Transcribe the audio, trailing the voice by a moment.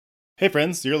Hey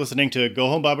friends, you're listening to Go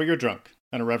Home Bible You're Drunk,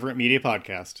 an Irreverent Media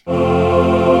podcast.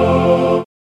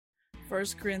 1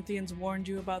 Corinthians warned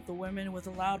you about the women with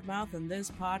a loud mouth, and this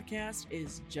podcast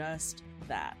is just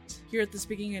that. Here at the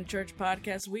Speaking in Church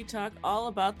podcast, we talk all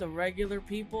about the regular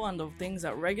people and the things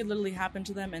that regularly happen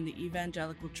to them in the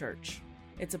evangelical church.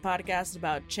 It's a podcast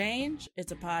about change,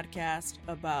 it's a podcast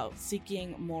about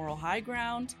seeking moral high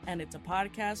ground, and it's a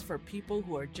podcast for people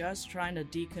who are just trying to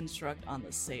deconstruct on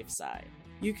the safe side.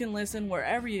 You can listen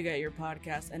wherever you get your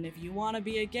podcast, and if you want to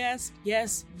be a guest,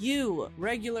 yes, you,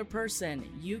 regular person,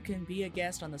 you can be a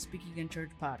guest on the Speaking in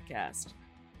Church podcast.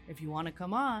 If you want to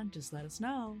come on, just let us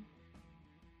know.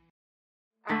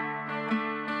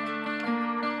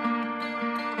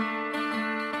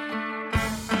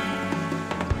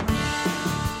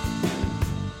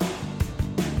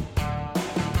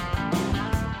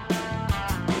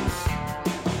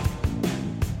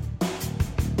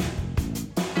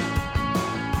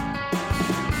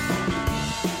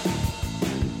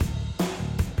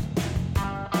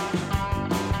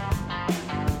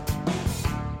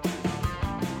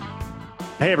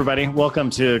 Hey everybody, welcome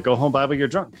to Go Home Bible You're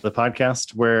Drunk, the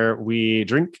podcast where we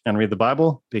drink and read the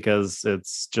Bible because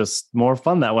it's just more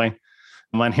fun that way.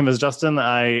 My name is Justin.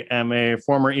 I am a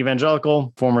former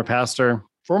evangelical, former pastor,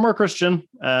 former Christian,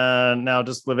 now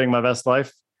just living my best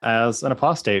life as an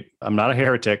apostate. I'm not a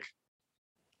heretic.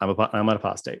 I'm an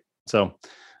apostate. So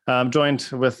I'm joined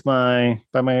by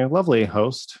my lovely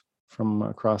host from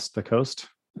across the coast.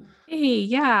 Hey,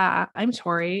 yeah, I'm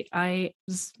Tori. I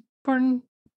was born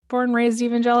and raised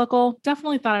evangelical.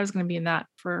 Definitely thought I was going to be in that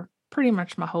for pretty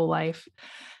much my whole life.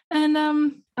 And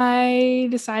I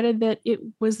decided that it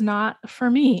was not for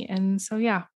me. And so,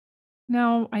 yeah,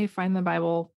 now I find the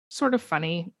Bible sort of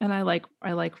funny and I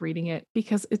like reading it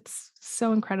because it's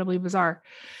so incredibly bizarre.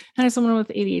 And as someone with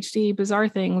ADHD, bizarre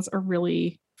things are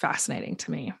really fascinating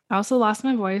to me. I also lost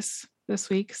my voice this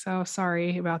week, so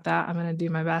sorry about that. I'm going to do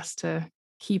my best to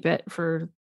keep it for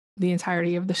the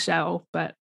entirety of the show,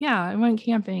 but yeah, I went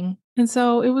camping. And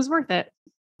so it was worth it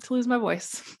to lose my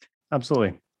voice.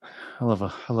 Absolutely. I love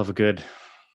a good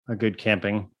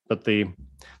camping, but the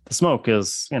smoke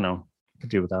is, could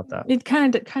do without that. It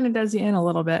kind of does you in a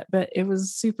little bit, but it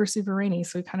was super, super rainy.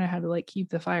 So we kind of had to keep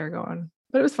the fire going,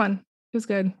 but it was fun. It was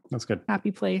good. That's good.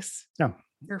 Happy place. Yeah.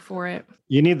 Here for it.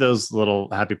 You need those little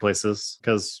happy places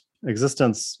because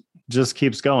existence just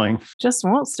keeps going. Just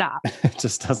won't stop. It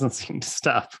just doesn't seem to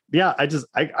stop. Yeah, I just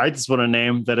want to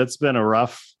name that it's been a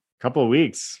rough couple of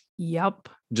weeks. Yep.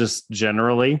 Just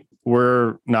generally,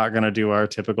 we're not going to do our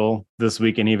typical This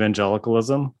Week in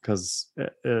Evangelicalism because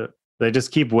they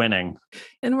just keep winning.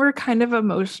 And we're kind of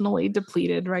emotionally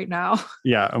depleted right now.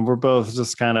 Yeah, and we're both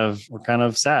just kind of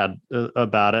sad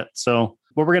about it. So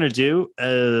what we're going to do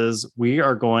is we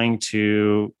are going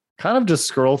to kind of just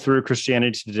scroll through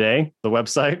Christianity Today, the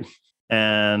website,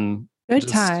 and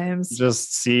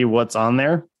just see what's on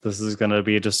there. This is going to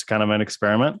be just kind of an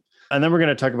experiment. And then we're going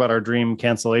to talk about our dream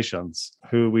cancellations,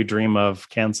 who we dream of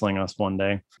canceling us one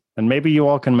day. And maybe you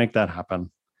all can make that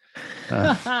happen.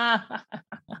 I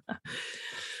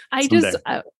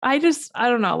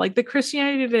don't know, the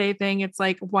Christianity Today thing. It's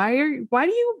like, why are you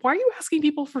asking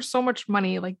people for so much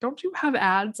money? Don't you have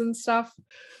ads and stuff?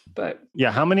 But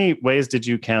yeah, how many ways did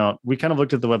you count? We kind of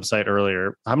looked at the website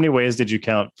earlier. How many ways did you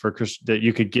count for that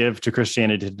you could give to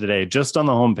Christianity Today just on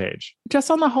the homepage? Just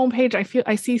on the homepage,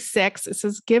 I see 6. It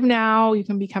says give now. You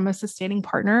can become a sustaining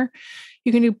partner.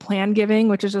 You can do plan giving,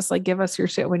 which is just give us your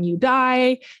shit when you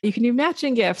die. You can do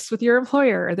matching gifts with your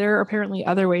employer. There are apparently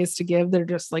other ways to give. They're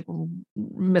just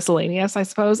miscellaneous, I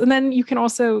suppose. And then you can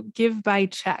also give by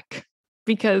check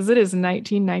because it is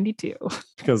 1992.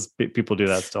 Because people do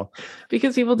that still.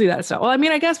 Well, I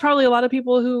mean, I guess probably a lot of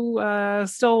people who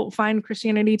still find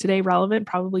Christianity Today relevant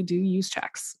probably do use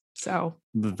checks. So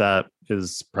that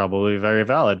is probably very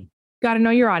valid. Got to know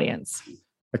your audience.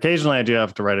 Occasionally I do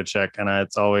have to write a check and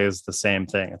it's always the same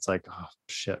thing. It's like, oh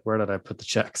shit, where did I put the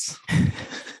checks?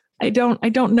 I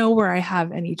don't know where I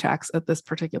have any checks at this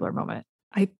particular moment.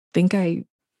 I think I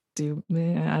do.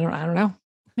 I don't know.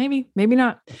 Maybe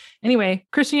not. Anyway,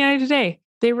 Christianity Today,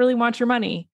 they really want your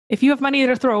money. If you have money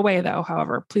to throw away though,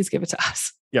 however, please give it to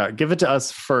us. Yeah. Give it to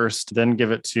us first, then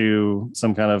give it to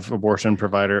some kind of abortion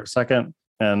provider second,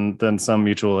 and then some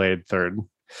mutual aid third.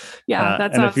 Yeah,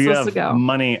 that's how it's supposed to go. If you have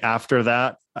money after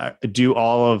that, do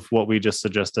all of what we just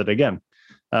suggested again.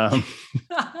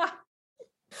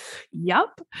 Yep.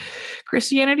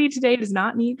 Christianity Today does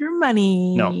not need your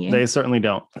money. No, they certainly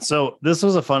don't. So this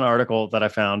was a fun article that I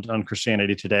found on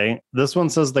Christianity Today. This one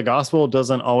says the gospel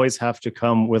doesn't always have to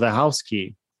come with a house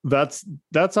key. That's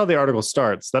how the article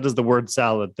starts. That is the word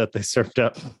salad that they served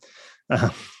up.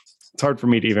 It's hard for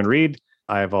me to even read.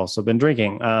 I've also been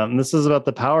drinking. This is about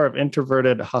the power of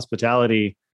introverted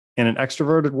hospitality in an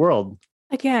extroverted world.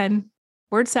 Again,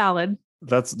 word salad.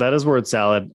 That is word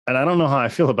salad. And I don't know how I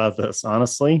feel about this,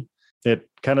 honestly. It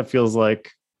kind of feels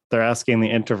like they're asking the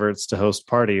introverts to host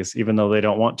parties, even though they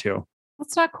don't want to.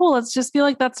 That's not cool. Let's just feel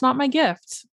like that's not my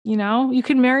gift. You know, you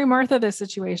can Mary Martha this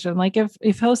situation. Like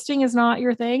if hosting is not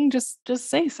your thing, just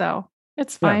say so.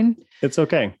 It's fine. Yeah, it's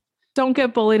okay. Don't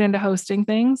get bullied into hosting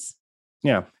things.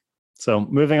 Yeah. So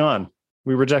moving on,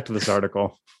 we rejected this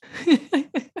article. Do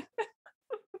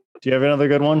you have another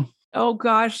good one? Oh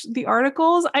gosh, the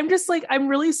articles. I'm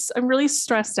really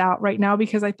stressed out right now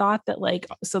because I thought that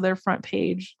so their front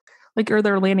page, or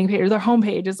their landing page or their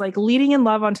homepage is like leading in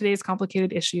love on today's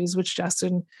complicated issues, which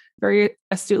Justin very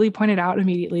astutely pointed out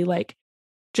immediately.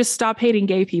 Just stop hating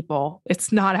gay people.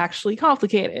 It's not actually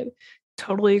complicated.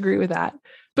 Totally agree with that.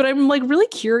 But I'm really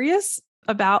curious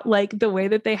about the way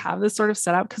that they have this sort of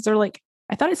set up, because they're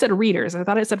I thought it said readers. I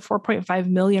thought it said 4.5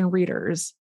 million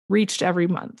readers reached every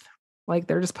month.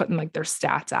 They're just putting their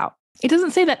stats out. It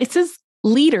doesn't say that. It says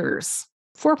leaders.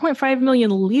 4.5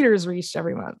 million leaders reached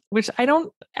every month, which I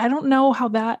don't know how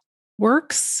that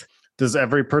works. Does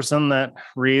every person that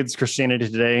reads Christianity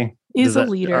Today is a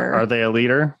leader? Are they a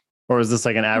leader? Or is this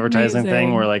an advertising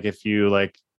thing where if you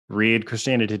read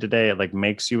Christianity Today, it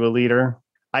makes you a leader?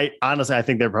 I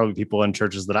think there are probably people in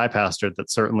churches that I pastored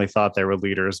that certainly thought they were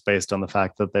leaders based on the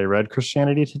fact that they read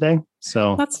Christianity Today.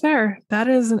 So that's fair. That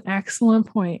is an excellent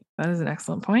point.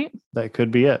 That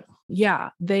could be it.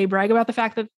 Yeah. They brag about the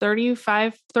fact that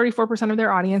 34% of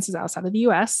their audience is outside of the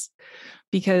US,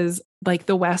 because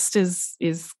the West is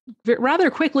rather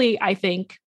quickly, I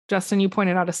think, Justin, you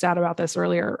pointed out a stat about this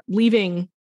earlier, leaving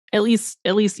at least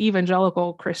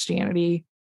evangelical Christianity,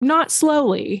 not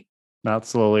slowly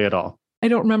at all. I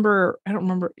don't remember.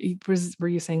 Were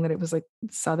you saying that it was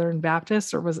Southern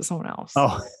Baptist, or was it someone else?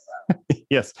 Oh,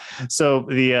 yes. So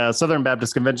the Southern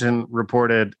Baptist Convention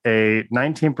reported a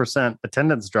 19%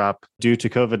 attendance drop due to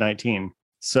COVID-19.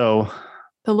 So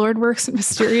the Lord works in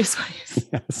mysterious ways.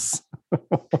 Yes.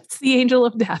 It's the angel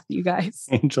of death, you guys.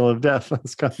 Angel of death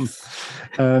has come.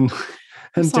 And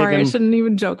I'm sorry, I shouldn't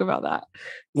even joke about that.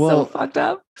 Well, so fucked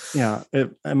up. Yeah.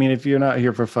 If you're not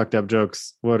here for fucked up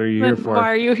jokes, what are you here for? Why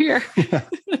are you here?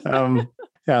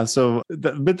 Yeah. So,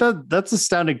 that's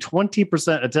astounding.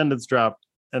 20% attendance drop,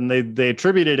 and they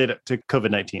attributed it to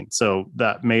COVID-19. So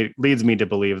that leads me to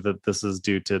believe that this is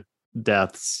due to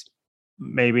deaths,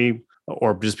 maybe,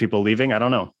 or just people leaving. I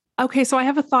don't know. Okay, so I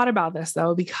have a thought about this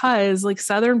though, because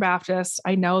Southern Baptist,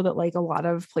 I know that a lot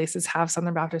of places have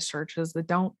Southern Baptist churches that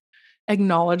don't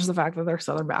acknowledge the fact that they're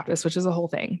Southern Baptist, which is a whole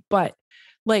thing. But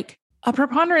a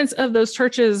preponderance of those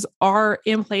churches are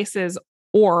in places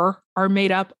or are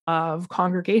made up of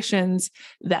congregations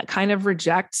that kind of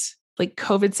reject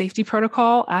COVID safety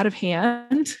protocol out of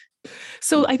hand.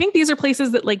 So I think these are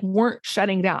places that weren't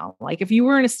shutting down. If you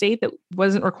were in a state that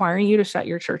wasn't requiring you to shut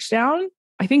your church down,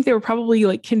 I think they were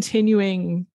probably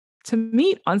continuing to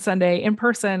meet on Sunday in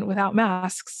person without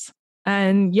masks.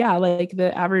 And yeah,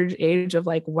 the average age of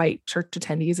white church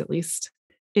attendees, at least,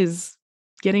 is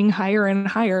getting higher and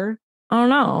higher. I don't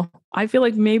know. I feel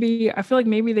like maybe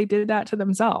they did that to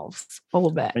themselves a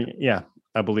little bit. Yeah,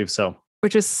 I believe so.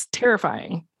 Which is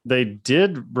terrifying. They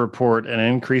did report an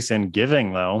increase in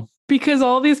giving, though, because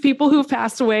all these people who've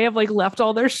passed away have left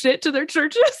all their shit to their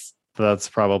churches. That's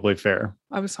probably fair.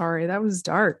 I'm sorry. That was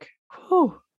dark.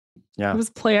 Whew. Yeah. It was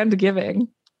planned giving.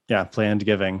 Yeah. Planned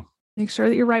giving. Make sure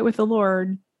that you're right with the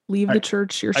Lord. Leave the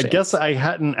church your shit. I guess I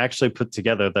hadn't actually put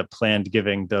together that planned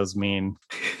giving does mean.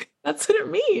 That's what it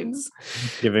means.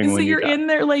 Giving when you're in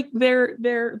there,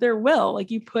 their will.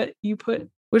 You put,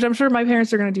 which I'm sure my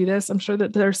parents are going to do this. I'm sure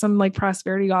that there's some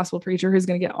prosperity gospel preacher who's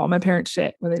going to get all my parents'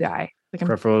 shit when they die.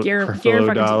 Creflo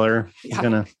Dollar.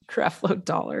 Creflo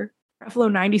Dollar.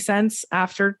 Creflo 90 cents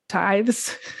after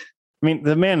tithes. I mean,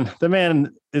 the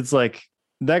man, it's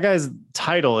that guy's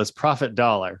title is Prophet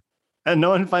Dollar, and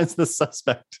no one finds this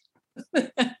suspect.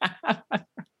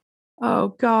 Oh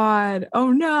God.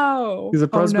 Oh no. He's a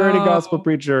prosperity gospel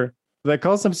preacher that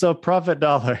calls himself Prophet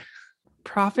Dollar.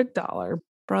 Prophet Dollar.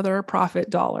 Brother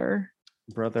Prophet Dollar.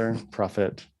 Brother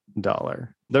Prophet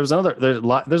Dollar. There's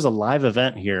a live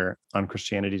event here on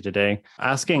Christianity Today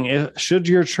asking should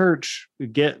your church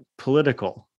get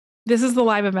political? This is the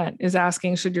live event, is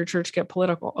asking, should your church get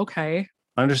political? Okay.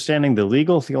 Understanding the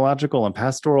legal, theological, and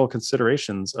pastoral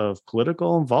considerations of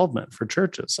political involvement for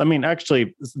churches. I mean,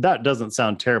 actually, that doesn't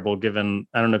sound terrible given,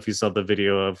 I don't know if you saw the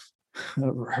video of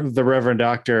the Reverend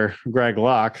Dr. Greg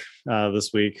Locke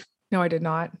this week. No, I did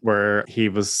not. Where he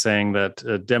was saying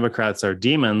that Democrats are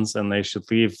demons and they should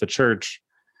leave the church.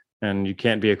 and you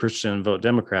can't be a Christian and vote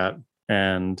Democrat.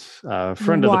 And friend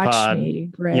of the Watch pod, me,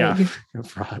 Greg. yeah,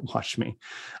 watch me.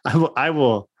 I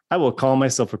will call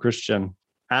myself a Christian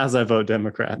as I vote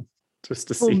Democrat, just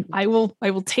to see. I will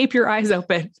tape your eyes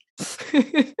open.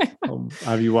 I'll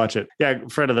have you watch it. Yeah,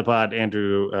 friend of the pod,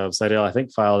 Andrew Seidel, I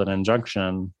think filed an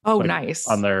injunction. Nice.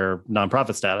 On their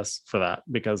nonprofit status for that,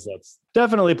 because that's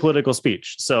definitely political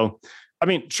speech. So, I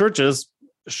mean, churches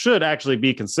should actually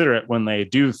be considerate when they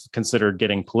do consider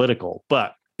getting political,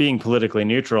 but being politically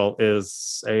neutral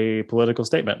is a political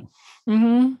statement.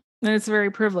 Mm-hmm. And it's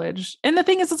very privileged. And the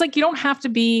thing is, it's like, you don't have to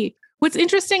be. What's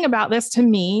interesting about this to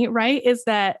me, right, is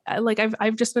that like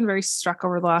I've just been very struck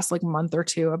over the last like month or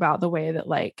two about the way that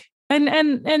like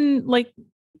and like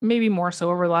maybe more so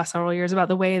over the last several years about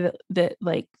the way that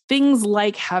like things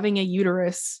like having a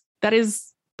uterus that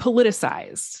is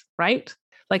politicized, right?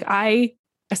 Like I,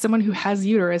 as someone who has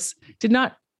uterus, did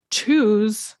not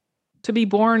choose to be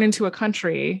born into a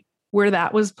country where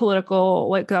that was political,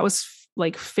 like that was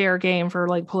like fair game for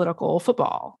like political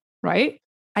football, right?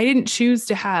 I didn't choose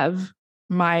to have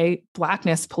my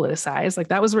Blackness politicized. Like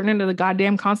that was written into the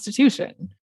goddamn Constitution.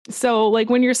 So like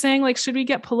when you're saying like, should we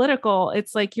get political?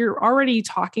 It's like, you're already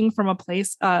talking from a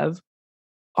place of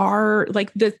our,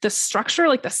 like the structure,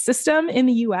 like the system in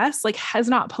the US, like has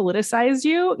not politicized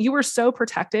you. You were so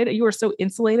protected. You were so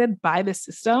insulated by the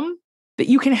system that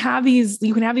you can have these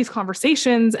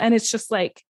conversations. And it's just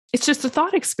like, it's just a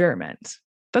thought experiment.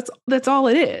 That's all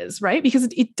it is, right? Because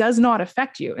it does not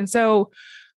affect you. And so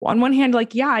on one hand,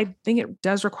 like, yeah, I think it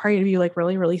does require you to be like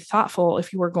really, really thoughtful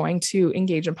if you were going to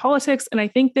engage in politics. And I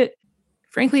think that,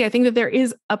 frankly, I think that there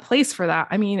is a place for that.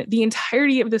 I mean, the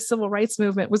entirety of the civil rights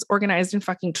movement was organized in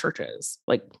fucking churches.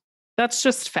 Like, that's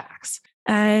just facts.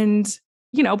 And,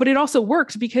 you know, but it also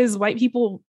worked because white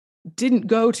people didn't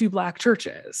go to Black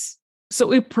churches.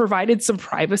 So it provided some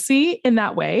privacy in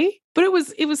that way, but it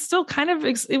was still kind of,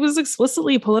 it was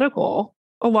explicitly political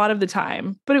a lot of the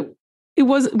time, but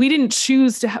we didn't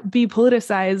choose to be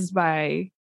politicized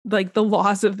by like the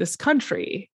laws of this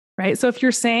country, right? So if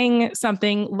you're saying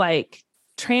something like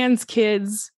trans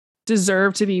kids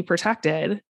deserve to be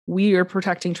protected, we are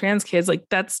protecting trans kids, like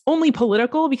that's only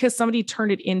political because somebody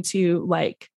turned it into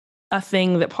like a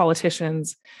thing that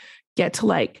politicians get to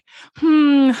like,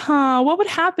 what would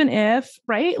happen if,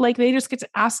 right? Like they just get to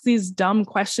ask these dumb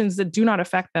questions that do not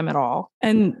affect them at all.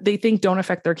 And they think don't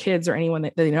affect their kids or anyone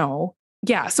that they know.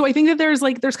 Yeah. So I think that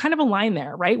there's kind of a line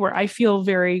there, right? Where I feel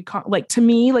very like, to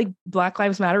me, like Black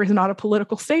Lives Matter is not a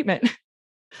political statement.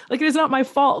 Like it is not my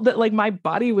fault that like my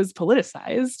body was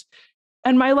politicized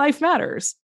and my life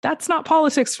matters. That's not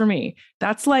politics for me.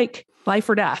 That's like life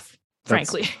or death.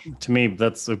 Frankly, to me,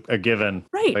 that's a given.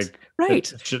 Right. Like,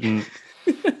 right. It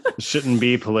shouldn't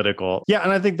be political. Yeah.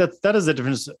 And I think that is the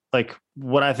difference. Like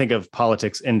what I think of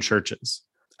politics in churches,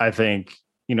 I think,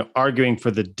 you know, arguing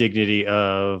for the dignity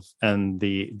of and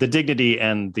the dignity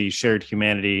and the shared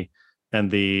humanity and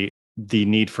the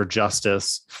need for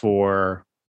justice for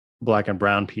Black and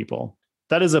brown people.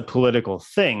 That is a political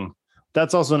thing.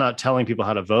 That's also not telling people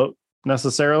how to vote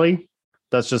necessarily.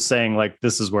 That's just saying like,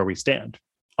 this is where we stand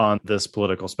on this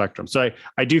political spectrum. So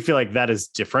I do feel like that is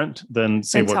different than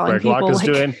say what Greg Locke is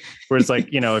doing, where it's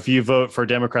like, you know, if you vote for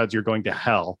Democrats, you're going to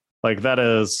hell. Like that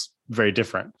is very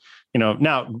different. You know,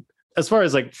 now as far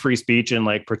as like free speech and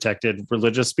like protected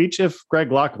religious speech, if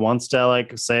Greg Locke wants to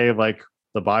like say like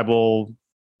the Bible,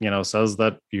 you know, says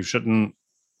that you shouldn't,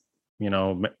 you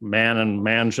know, man and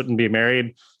man shouldn't be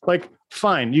married, like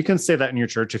fine, you can say that in your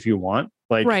church if you want.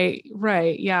 Like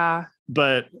right, yeah.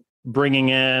 But bringing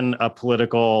in a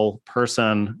political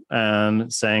person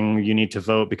and saying you need to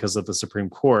vote because of the Supreme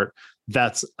Court,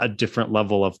 that's a different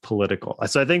level of political.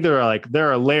 So I think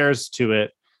there are layers to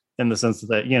it in the sense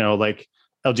that, you know, like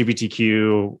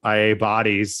LGBTQIA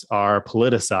bodies are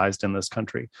politicized in this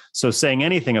country. So saying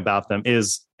anything about them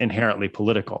is inherently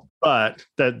political, but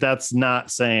that's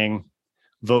not saying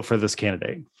vote for this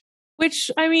candidate. Which,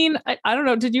 I mean, I don't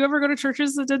know. Did you ever go to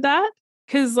churches that did that?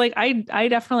 Because like I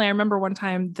remember one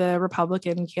time the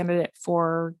Republican candidate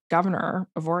for governor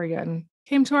of Oregon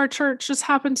came to our church, just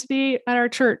happened to be at our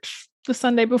church the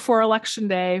Sunday before Election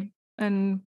Day.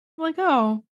 And I'm like,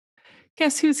 oh,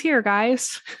 guess who's here,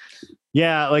 guys?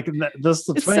 Yeah, like this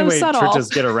the funny way subtle. Churches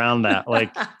get around that.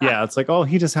 Like, yeah, it's like, oh,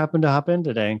 he just happened to hop in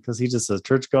today because he's just a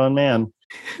church-going man.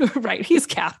 Right. He's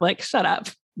Catholic. Shut up.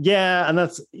 Yeah. And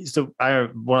that's so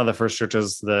one of the first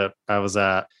churches that I was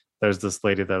at, there's this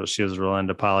lady she was real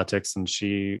into politics, and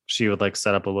she would like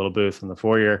set up a little booth in the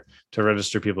foyer to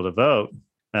register people to vote.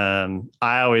 And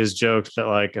I always joked that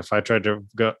like if I tried to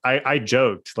go, I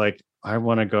joked like I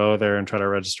want to go there and try to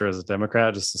register as a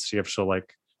Democrat just to see if she'll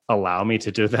like allow me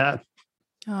to do that.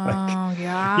 Oh,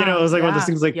 yeah. You know, it was like one of those Yeah.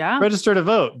 things like Yeah. register to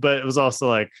vote, but it was also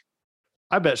like,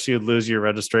 I bet she would lose your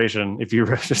registration if you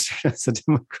registered as a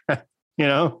Democrat. You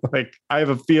know, like I have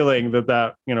a feeling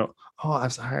that, you know, oh, I'm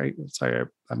sorry,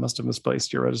 I must have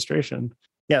misplaced your registration.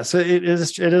 Yeah, so it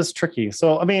is tricky.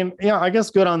 So I mean, yeah, I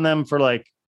guess good on them for like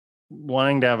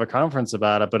wanting to have a conference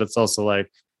about it, but it's also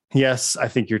like, yes, I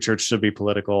think your church should be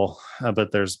political,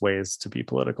 but there's ways to be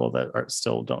political that are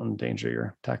still don't endanger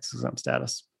your tax exempt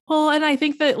status. Well, and I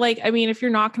think that, like, I mean, if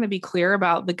you're not going to be clear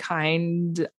about the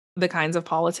kinds of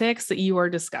politics that you are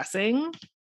discussing,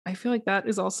 I feel like that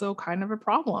is also kind of a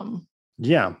problem.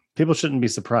 Yeah, people shouldn't be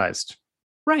surprised.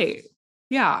 Right.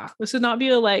 Yeah. This should not be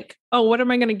a like, oh, what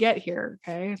am I going to get here?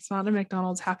 Okay. It's not a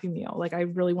McDonald's Happy Meal. Like, I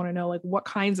really want to know, like, what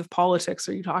kinds of politics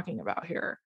are you talking about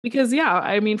here? Because, yeah,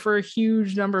 I mean, for a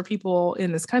huge number of people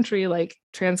in this country, like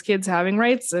trans kids having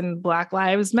rights and Black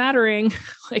Lives Mattering,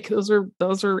 like those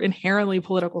are inherently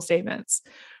political statements.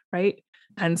 Right.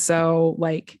 And so,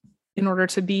 like, in order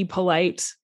to be polite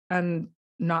and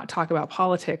not talk about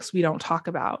politics, we don't talk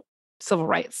about civil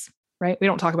rights. Right. We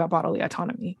don't talk about bodily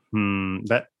autonomy.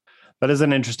 That is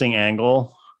an interesting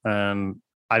angle. I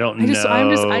don't know.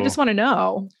 I just want to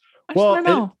know.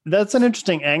 That's an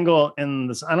interesting angle in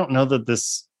this. I don't know that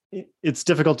it's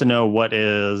difficult to know what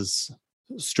is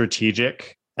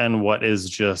strategic and what is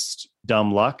just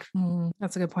dumb luck.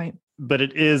 That's a good point. But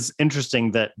it is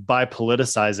interesting that by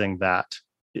politicizing that,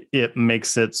 it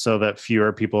makes it so that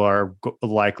fewer people are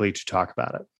likely to talk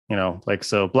about it. You know, like,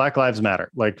 so Black Lives Matter.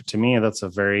 Like, to me, that's a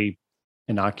very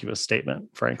innocuous statement,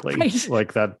 frankly. Right.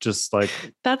 Like, that just like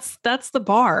that's the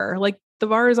bar. Like, the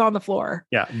bar is on the floor.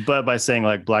 Yeah, but by saying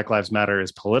like Black Lives Matter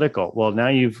is political, well, now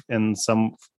you've in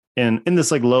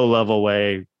this like low level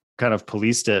way kind of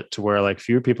policed it to where like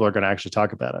fewer people are going to actually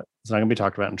talk about it. It's not going to be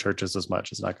talked about in churches as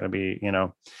much. It's not going to be, you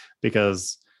know,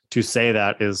 because to say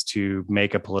that is to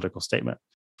make a political statement.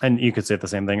 And you could say the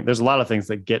same thing. There's a lot of things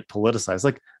that get politicized,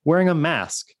 like wearing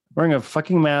a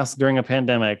fucking mask during a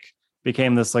pandemic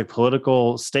became this like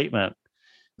political statement.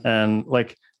 And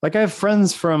like I have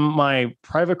friends from my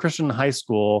private Christian high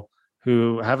school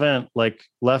who haven't like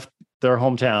left their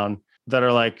hometown that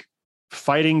are like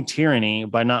fighting tyranny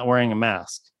by not wearing a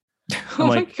mask. Oh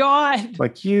my God.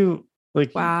 Like you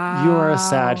wow. You are a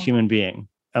sad human being.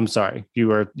 I'm sorry.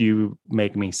 You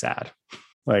make me sad.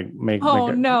 Like may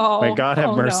God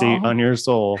have mercy on your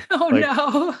soul. Oh like,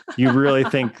 no. You really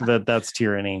think that that's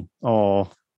tyranny? Oh,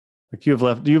 like you've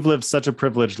lived such a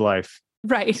privileged life.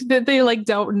 Right. That they like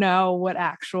don't know what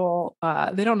actual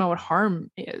they don't know what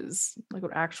harm is, like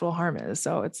what actual harm is.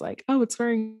 So it's like, oh, it's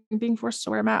being forced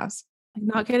to wear a mask. Like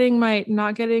not getting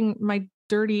my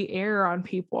dirty air on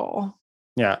people.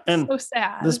 Yeah. And so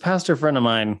sad. This pastor friend of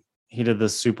mine, he did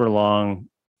this super long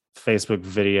Facebook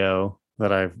video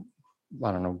that I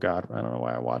don't know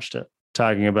why I watched it,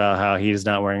 talking about how he's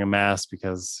not wearing a mask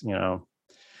because, you know,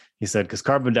 he said, because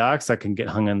carbon dioxide can get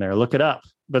hung in there. Look it up.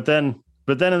 But then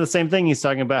in the same thing, he's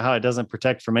talking about how it doesn't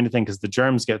protect from anything because the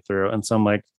germs get through. And so I'm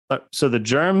like, so the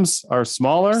germs are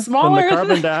smaller than the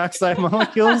carbon dioxide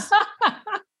molecules?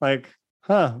 Like,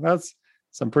 that's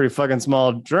some pretty fucking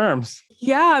small germs.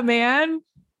 Yeah, man.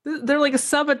 They're like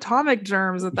subatomic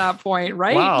germs at that point,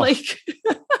 right? Wow. Like,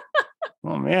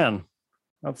 oh man,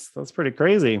 that's pretty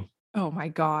crazy. Oh my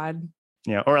God.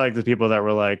 Yeah. Or like the people that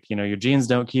were like, you know, your genes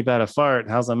don't keep out a fart.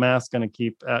 How's a mask going to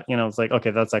keep, you know, it's like,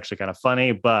 okay, that's actually kind of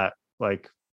funny, but like.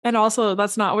 And also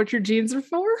that's not what your genes are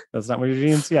for. That's not what your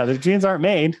genes. Yeah. The genes aren't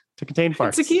made to contain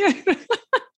farts.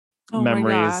 Oh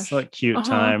memories, like cute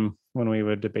time when we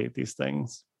would debate these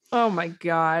things. Oh my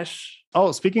gosh.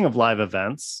 Oh, speaking of live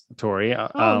events, Tori,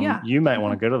 you might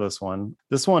want to go to this one.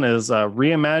 This one is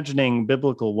Reimagining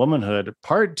Biblical Womanhood,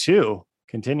 Part 2,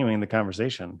 continuing the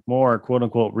conversation. More quote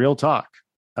unquote real talk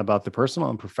about the personal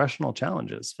and professional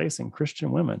challenges facing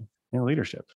Christian women in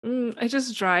leadership. I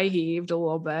just dry heaved a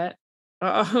little bit.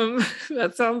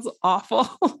 That sounds awful.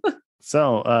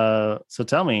 So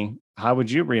tell me, how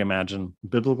would you reimagine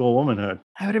biblical womanhood?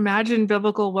 I would imagine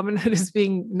biblical womanhood as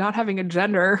being not having a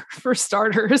gender, for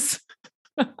starters.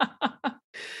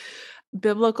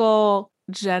 Biblical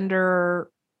gender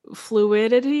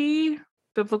fluidity,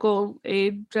 biblical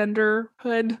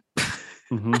agenderhood.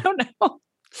 Mm-hmm. I don't know.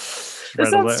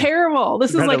 This sounds terrible.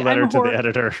 This is like a letter to the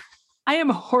editor. I am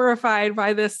horrified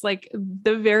by this, like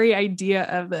the very idea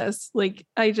of this. Like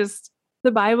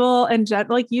the Bible and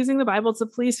like using the Bible to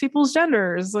please people's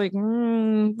genders, like,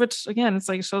 which again, it's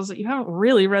like shows that you haven't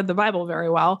really read the Bible very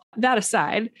well. That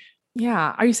aside,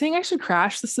 yeah. Are you saying I should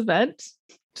crash this event?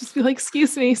 Just be like,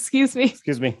 excuse me.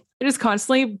 I just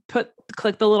constantly put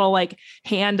click the little like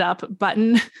hand up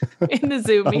button in the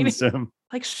Zoom On meeting. Zoom.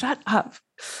 Like, shut up.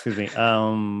 Excuse me.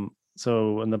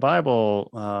 So in the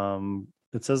Bible,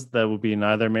 it says that would be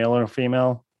neither male or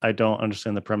female. I don't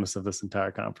understand the premise of this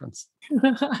entire conference.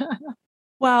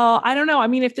 Well, I don't know. I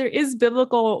mean, if there is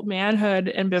biblical manhood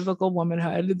and biblical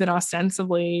womanhood, then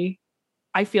ostensibly,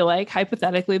 I feel like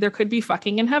hypothetically, there could be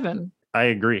fucking in heaven. I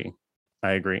agree.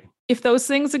 If those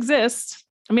things exist,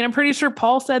 I mean, I'm pretty sure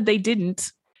Paul said they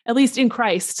didn't, at least in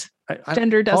Christ.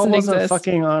 Gender doesn't Paul wasn't exist.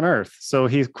 fucking on earth. So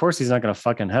of course he's not going to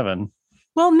fuck in heaven.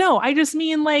 Well, no, I just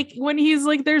mean like when he's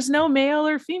like, there's no male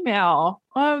or female.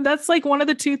 That's like one of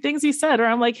the two things he said, or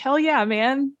I'm like, hell yeah,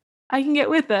 man, I can get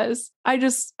with this. I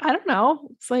don't know.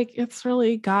 It's like, it's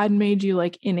really God made you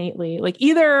like innately, like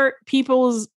either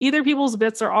people's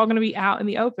bits are all going to be out in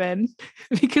the open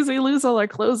because they lose all their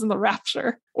clothes in the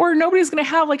rapture, or nobody's going to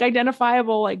have like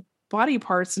identifiable like body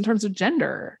parts in terms of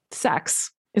gender,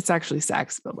 sex. It's actually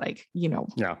sex, but like,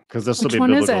 Yeah, because there'll still be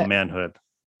biblical manhood.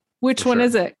 Which one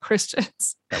is it?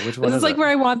 Christians. Yeah, which one this is like where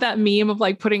I want that meme of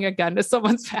like putting a gun to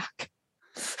someone's back.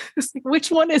 It's like,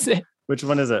 which one is it? Which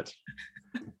one is it?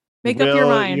 Make up your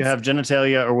mind. You have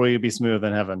genitalia, or will you be smooth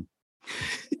in heaven?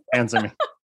 Answer me.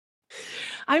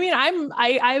 I mean,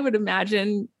 I would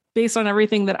imagine, based on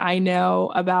everything that I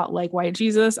know about like white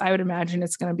Jesus, I would imagine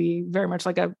it's going to be very much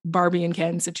like a Barbie and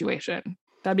Ken situation.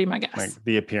 That'd be my guess. Like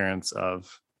the appearance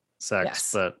of sex,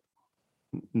 yes, but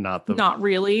not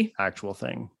really actual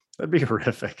thing. That'd be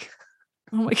horrific.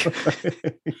 Oh my God.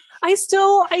 I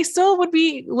still would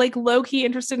be like low key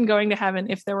interested in going to heaven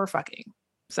if there were fucking.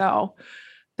 So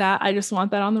that I just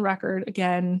want that on the record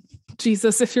again.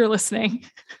 Jesus, if you're listening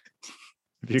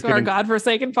to our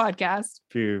godforsaken podcast.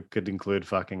 If you could include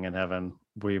fucking in heaven,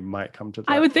 we might come to that.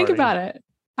 I would think about it.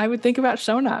 I would think about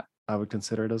showing up. I would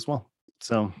consider it as well.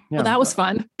 So yeah, well, that was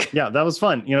fun. Yeah, that was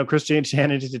fun.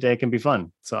 Christianity today can be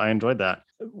fun. So I enjoyed that.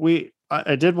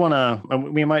 I did want to,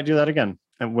 we might do that again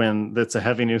when it's a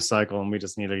heavy news cycle and we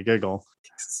just need a giggle.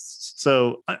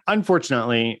 So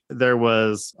unfortunately, there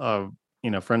was a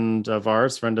friend of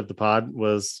ours, friend of the pod,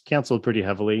 was canceled pretty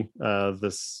heavily.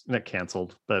 Not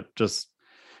canceled, but just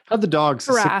had the dogs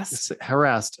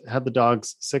harassed, had the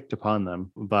dogs sicked upon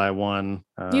them by one.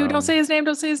 You don't say his name.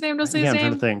 Don't say his name. Don't say his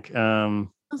name. I'm trying to think.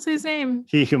 Don't say his name.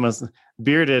 He who must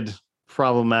bearded,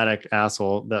 problematic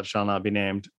asshole that shall not be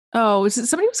named. Oh,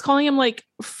 somebody was calling him like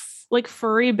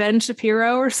furry Ben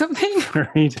Shapiro or something.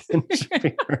 Furry Ben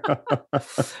Shapiro.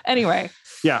 Anyway.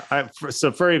 Yeah.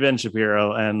 So furry Ben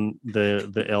Shapiro and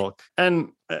the ilk. And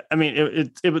I mean,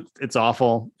 it's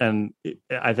awful. And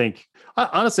I think,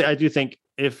 honestly, I do think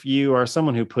if you are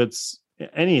someone who puts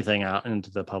anything out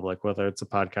into the public, whether it's a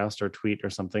podcast or tweet or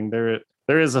something, there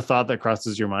is a thought that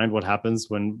crosses your mind. What happens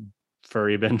when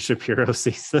furry Ben Shapiro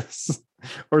sees this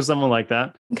or someone like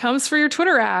that? Comes for your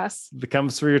Twitter ass.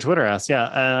 Comes for your Twitter ass. Yeah.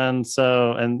 And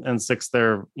so, and six,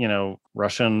 their,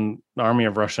 Russian army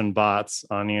of Russian bots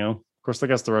on you. Of course, I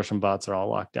guess the Russian bots are all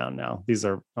locked down now. These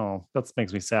are, that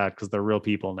makes me sad because they're real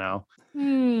people now.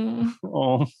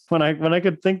 Oh, when I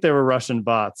could think they were Russian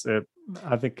bots, it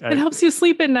helps you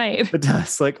sleep at night. It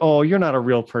does. Like, oh, you're not a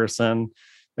real person.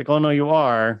 Like, oh no, you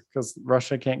are, because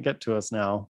Russia can't get to us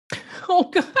now. Oh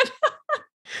God.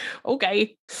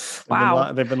 Okay.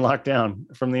 Wow. They've been locked down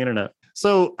from the internet.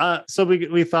 So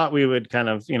we thought we would kind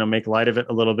of, make light of it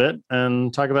a little bit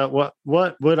and talk about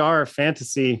what would our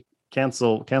fantasy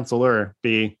canceler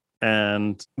be,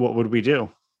 and what would we do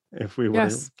if we were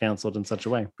canceled in such a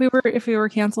way? If we were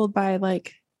canceled by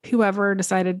like whoever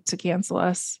decided to cancel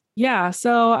us. Yeah.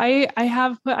 So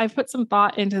I've put some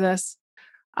thought into this.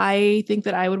 I think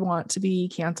that I would want to be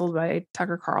canceled by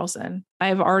Tucker Carlson.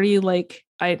 I've already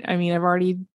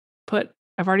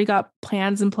got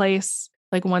plans in place.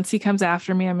 Like once he comes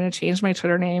after me, I'm going to change my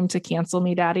Twitter name to Cancel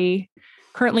Me Daddy.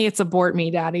 Currently it's Abort Me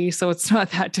Daddy, so it's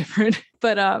not that different.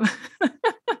 But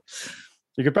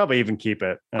you could probably even keep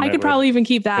it. I could probably even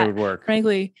keep that. It would work.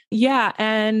 Frankly. Yeah.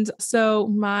 And so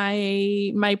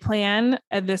my plan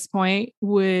at this point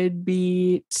would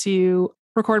be to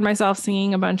record myself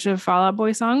singing a bunch of Fall Out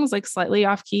Boy songs, like slightly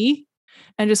off key,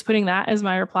 and just putting that as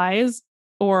my replies,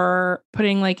 or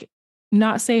putting like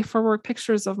not safe for work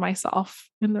pictures of myself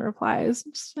in the replies.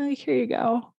 Just like, here you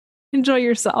go. Enjoy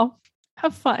yourself.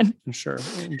 Have fun. Sure.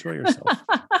 Enjoy yourself.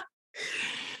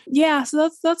 Yeah. So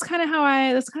that's kind of how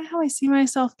I see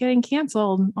myself getting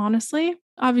canceled. Honestly,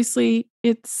 obviously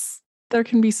there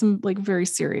can be some like very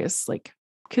serious, like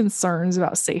concerns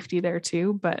about safety there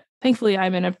too. But thankfully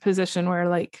I'm in a position where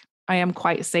like I am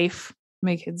quite safe.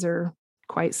 My kids are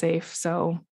quite safe.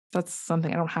 So that's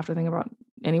something I don't have to think about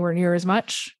anywhere near as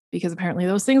much, because apparently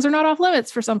those things are not off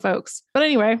limits for some folks. But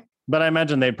anyway, But I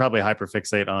imagine they'd probably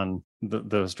hyperfixate on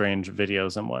the strange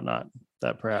videos and whatnot.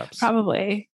 That perhaps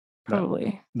Probably.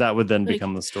 that would then Like,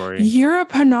 become the story. You're a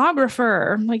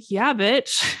pornographer. I'm like, yeah,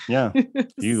 bitch. Yeah.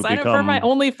 You Sign up for my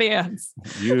OnlyFans.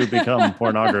 You become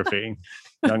pornography,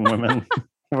 young women,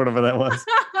 whatever that was.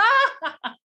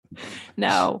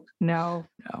 No.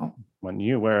 When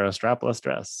you wear a strapless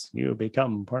dress, you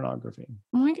become pornography.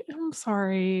 I'm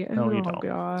sorry. No, you Oh, don't.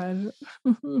 God.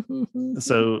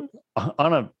 So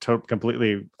on a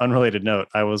completely unrelated note,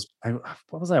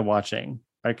 what was I watching?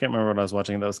 I can't remember what I was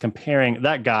watching. That was comparing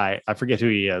that guy. I forget who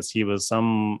he is. He was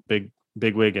some big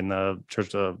wig in the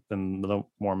church, in the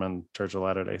Mormon Church of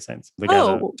Latter-day Saints. The guy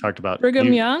that talked about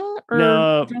Brigham Young, or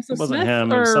no, Joseph it wasn't Smith,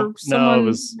 him. or It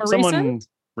was someone recent?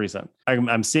 recent.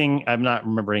 I'm not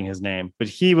remembering his name, but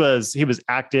he was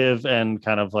active and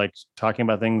kind of like talking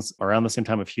about things around the same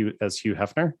time as Hugh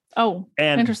Hefner. Oh,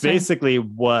 and interesting. Basically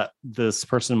what this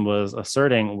person was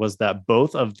asserting was that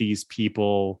both of these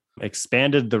people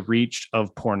expanded the reach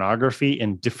of pornography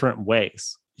in different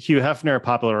ways. Hugh Hefner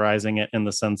popularizing it in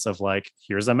the sense of like,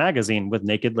 here's a magazine with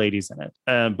naked ladies in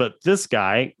it. But this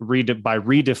guy, by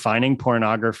redefining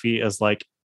pornography as like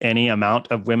any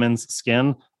amount of women's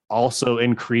skin, also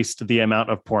increased the amount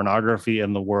of pornography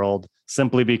in the world,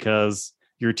 simply because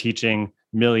you're teaching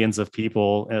millions of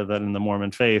people that in the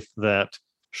Mormon faith that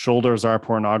shoulders are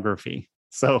pornography.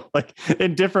 So like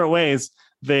in different ways,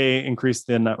 they increased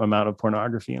the amount of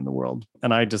pornography in the world.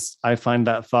 And I find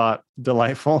that thought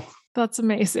delightful. That's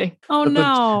amazing.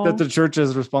 Oh, that the church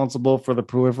is responsible for the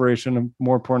proliferation of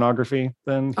more pornography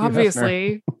than Hugh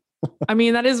obviously. I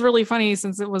mean, that is really funny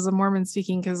since it was a Mormon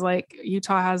speaking, because like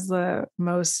Utah has the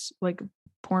most like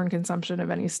porn consumption of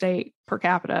any state per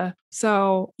capita.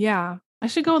 So yeah, I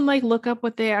should go and like look up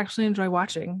what they actually enjoy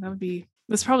watching.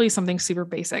 That's probably something super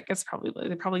basic. It's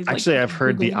probably actually I've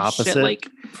heard the opposite. Like,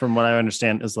 from what I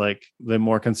understand is like the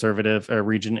more conservative a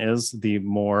region is, the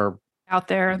more out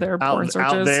there porn searches.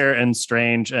 Out there and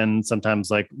strange and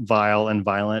sometimes like vile and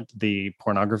violent the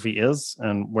pornography is,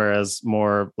 and whereas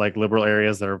more like liberal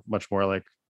areas that are much more like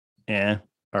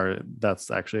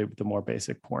that's actually the more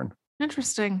basic porn.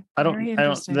 Interesting. I don't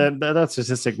that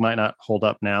statistic might not hold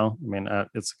up now. I mean,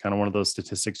 it's kind of one of those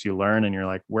statistics you learn and you're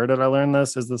like, where did I learn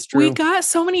this? Is this true? We got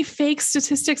so many fake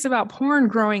statistics about porn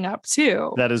growing up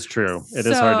too. That is true. It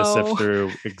is hard to sift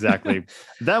through. Exactly.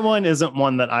 That one isn't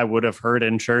one that I would have heard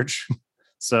in church.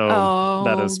 So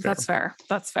that is fair.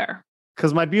 That's fair.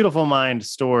 Because my beautiful mind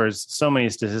stores so many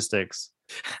statistics.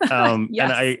 Yes.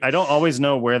 And I don't always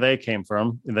know where they came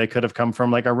from. They could have come from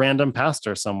like a random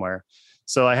pastor somewhere.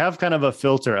 So I have kind of a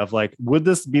filter of like, would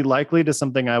this be likely to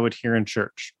something I would hear in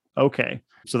church? Okay.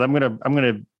 So I'm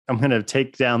going to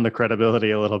take down the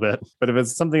credibility a little bit. But if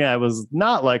it's something I was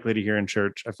not likely to hear in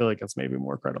church, I feel like it's maybe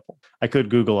more credible. I could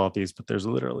Google all these, but there's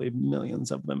literally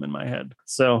millions of them in my head.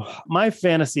 So my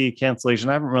fantasy cancellation,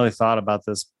 I haven't really thought about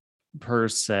this per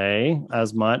se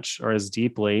as much or as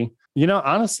deeply.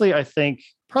 Honestly, I think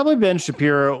probably Ben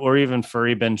Shapiro or even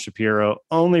Furry Ben Shapiro,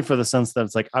 only for the sense that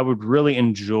it's like, I would really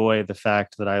enjoy the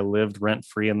fact that I lived rent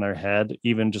free in their head,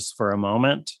 even just for a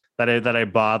moment, that I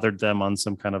bothered them on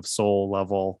some kind of soul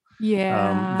level.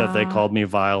 Yeah. That they called me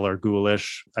vile or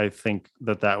ghoulish. I think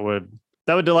that would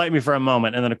delight me for a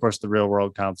moment. And then of course the real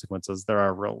world consequences, there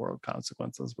are real world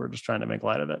consequences. We're just trying to make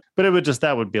light of it. But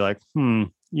that would be like,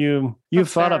 you've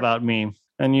thought about me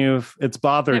and it's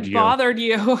bothered you.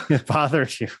 It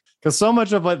bothered you. Because so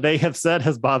much of what they have said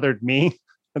has bothered me.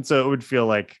 And so it would feel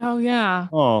like, oh yeah,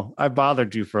 I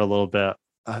bothered you for a little bit.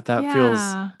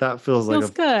 That feels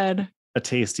like good. A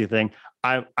tasty thing.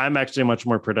 I'm actually much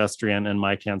more pedestrian in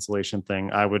my cancellation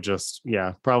thing. I would just,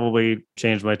 probably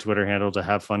change my Twitter handle to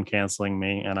have fun canceling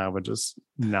me. And I would just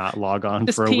not log on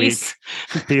for a week.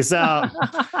 Peace out.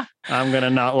 I'm going to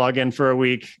not log in for a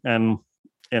week and,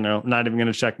 not even going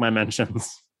to check my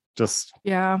mentions. Just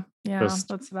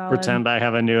that's valid. Pretend I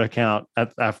have a new account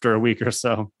after a week or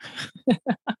so.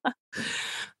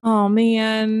 Oh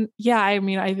man. Yeah. I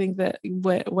mean, I think that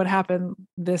what happened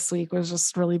this week was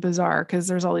just really bizarre because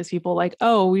there's all these people like,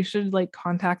 oh, we should like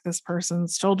contact this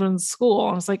person's children's school.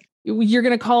 And it's like, you're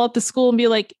going to call up the school and be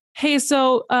like, hey,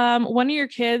 so one of your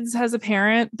kids has a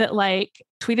parent that like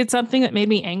tweeted something that made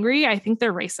me angry. I think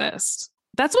they're racist.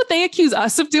 That's what they accuse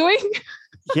us of doing.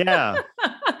 Yeah.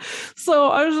 So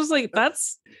I was just like,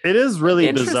 it is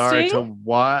really bizarre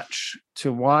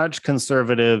to watch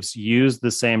conservatives use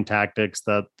the same tactics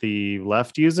that the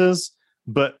left uses,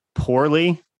 but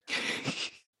poorly.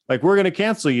 like, we're going to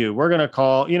cancel you. We're going to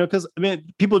call, because I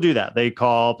mean, people do that. They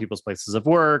call people's places of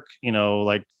work,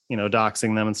 like,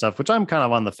 doxing them and stuff, which I'm kind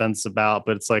of on the fence about.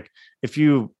 But it's like, if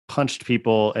you punched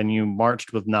people and you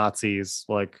marched with Nazis,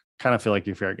 like, kind of feel like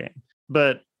you're fair game.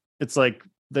 But it's like,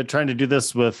 they're trying to do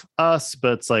this with us,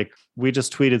 but it's like, we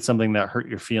just tweeted something that hurt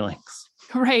your feelings.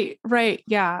 Right.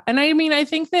 Yeah. And I mean, I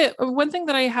think that one thing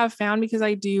that I have found, because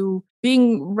I do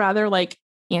being rather like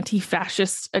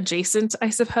anti-fascist adjacent, I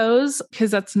suppose,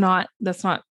 because that's not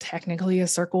technically a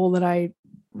circle that I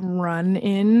run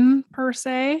in per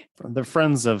se. They're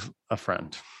friends of a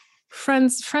friend.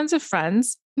 Friends of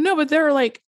friends. No, but there are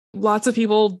like lots of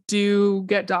people do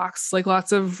get doxxed, like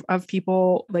lots of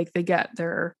people, like they get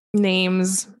their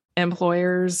names,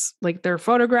 employers, like their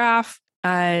photograph.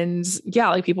 And yeah,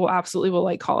 like people absolutely will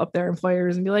like call up their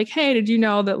employers and be like, hey, did you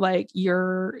know that like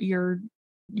your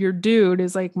dude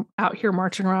is like out here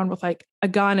marching around with like a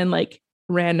gun and like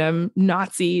random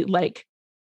Nazi like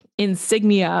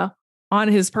insignia on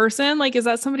his person? Like, is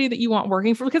that somebody that you want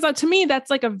working for? Because to me,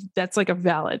 that's like a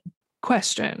valid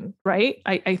question, right?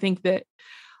 I think that,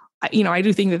 I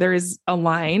do think that there is a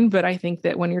line, but I think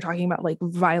that when you're talking about like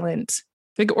violent,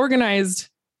 like organized,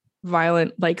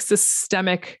 violent, like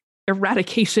systemic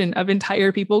eradication of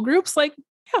entire people groups, like,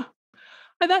 yeah,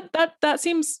 that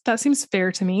seems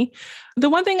fair to me. The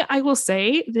one thing I will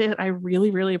say that I really,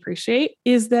 really appreciate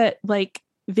is that like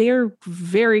they're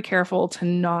very careful to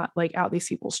not like out these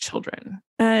people's children.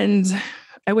 And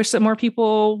I wish that more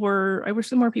people were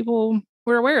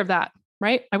aware of that.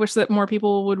 Right. I wish that more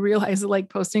people would realize that like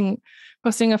posting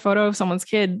a photo of someone's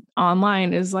kid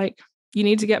online is like, you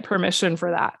need to get permission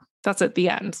for that. That's at the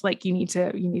end. Like you need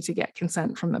to get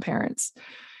consent from the parents.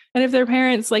 And if they're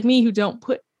parents like me who don't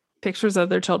put pictures of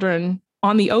their children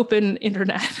on the open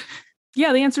internet,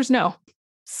 yeah, the answer is no.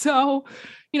 So,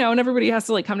 and everybody has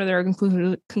to like come to their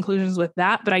conclusions with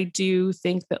that. But I do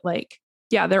think that like,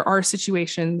 yeah, there are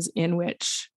situations in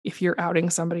which if you're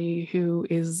outing somebody who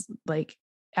is like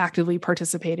actively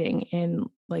participating in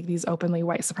like these openly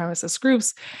white supremacist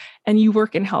groups and you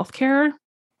work in healthcare,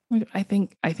 I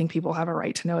think people have a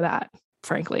right to know that,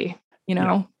 frankly,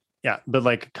 Yeah. But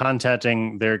like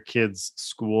contacting their kids'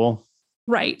 school.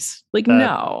 Right. Like,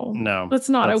 no, that's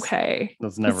not okay.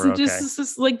 That's never okay.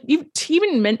 Just like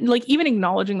even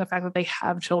acknowledging the fact that they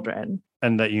have children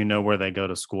and that where they go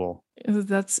to school.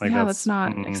 That's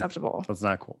not acceptable. That's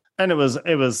not cool. And it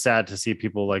was sad to see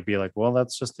people like be like, well,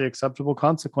 that's just the acceptable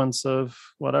consequence of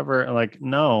whatever. And like,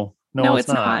 no, it's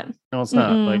not. No, it's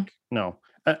not. Like, no.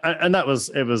 And it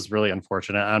was really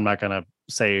unfortunate. I'm not going to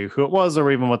say who it was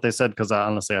or even what they said, because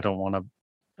honestly, I don't want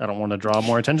to draw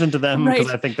more attention to them,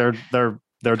 because I think they're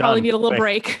probably done. Need a little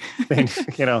break.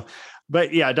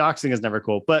 But yeah, doxing is never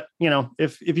cool. But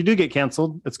if you do get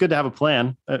canceled, it's good to have a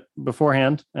plan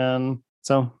beforehand. And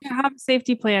so have a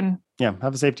safety plan. Yeah,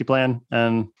 have a safety plan.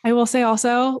 And I will say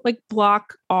also, like,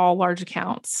 block all large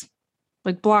accounts.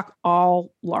 Like block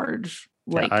all large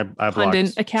I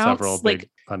pundit accounts, several big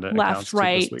pundit left, accounts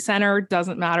right, center,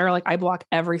 doesn't matter. Like I block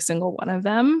every single one of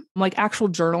them. Like actual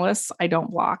journalists, I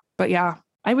don't block. But yeah,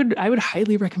 I would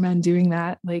highly recommend doing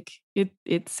that. Like it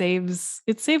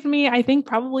saved me, I think,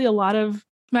 probably a lot of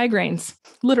migraines,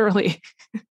 literally,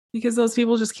 because those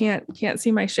people just can't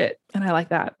see my shit. And I like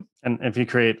that. And if you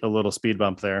create a little speed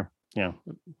bump there,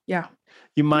 yeah,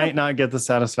 you might not get the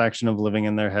satisfaction of living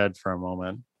in their head for a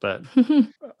moment, but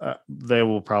they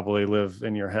will probably live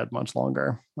in your head much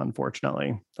longer.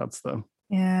 Unfortunately, that's the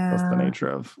nature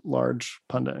of large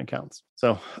pundit accounts.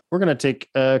 So we're going to take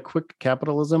a quick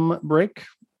capitalism break,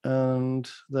 and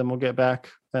then we'll get back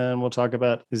and we'll talk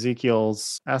about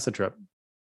Ezekiel's acid trip.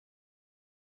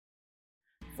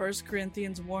 1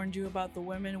 Corinthians warned you about the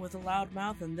women with a loud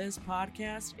mouth, and this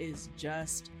podcast is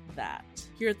just that.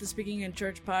 Here at the Speaking in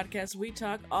Church podcast, we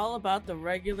talk all about the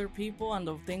regular people and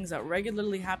the things that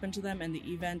regularly happen to them in the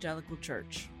evangelical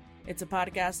church. It's a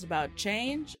podcast about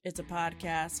change, it's a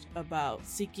podcast about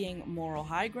seeking moral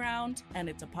high ground, and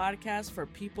it's a podcast for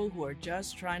people who are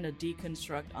just trying to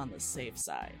deconstruct on the safe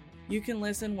side. You can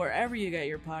listen wherever you get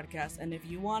your podcast, and if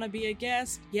you want to be a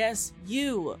guest, yes,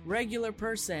 you, regular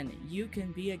person, you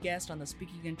can be a guest on the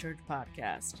Speaking in Church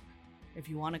podcast. If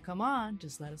you want to come on,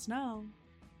 just let us know.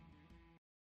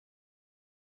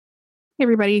 Hey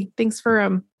everybody, thanks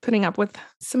for putting up with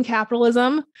some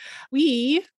capitalism.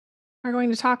 We are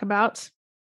going to talk about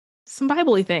some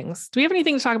Bible-y things. Do we have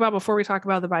anything to talk about before we talk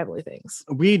about the Bible-y things?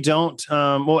 We don't.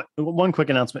 Well, one quick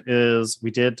announcement is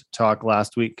we did talk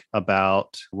last week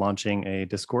about launching a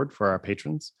Discord for our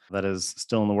patrons. That is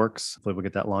still in the works. Hopefully we'll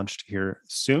get that launched here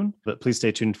soon, but please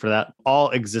stay tuned for that. All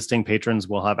existing patrons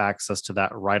will have access to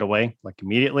that right away, like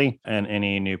immediately. And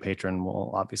any new patron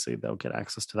will obviously, they'll get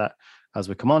access to that as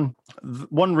we come on.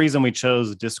 One reason we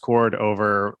chose Discord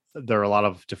over, there are a lot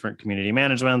of different community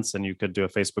managements, and you could do a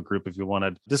Facebook group if you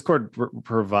wanted. Discord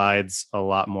provides a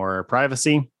lot more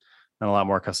privacy and a lot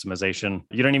more customization.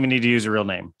 You don't even need to use your real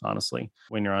name, honestly,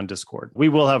 when you're on Discord. We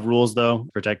will have rules, though,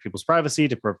 to protect people's privacy,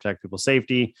 to protect people's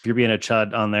safety. If you're being a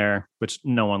chud on there, which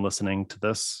no one listening to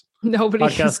this Nobody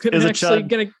is actually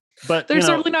going to. But they're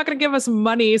certainly not going to give us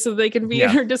money so they can be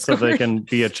in our Discord. So they can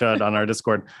be a chud on our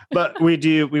Discord. But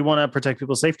we want to protect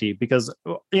people's safety because,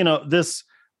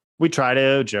 we try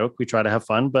to joke, we try to have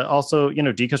fun, but also,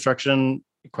 deconstruction,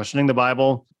 questioning the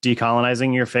Bible,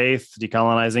 decolonizing your faith,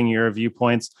 decolonizing your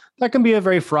viewpoints, that can be a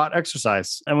very fraught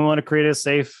exercise. And we want to create a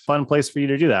safe, fun place for you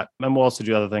to do that. And we'll also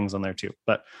do other things on there too.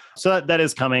 But so that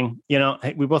is coming.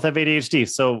 Hey, we both have ADHD,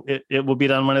 so it will be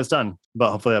done when it's done. But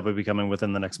hopefully that will be coming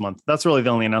within the next month. That's really the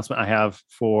only announcement I have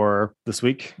for this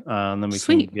week. And then we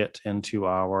can get into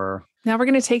our... Now we're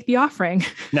going to take the offering.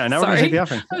 No, now we're going to take the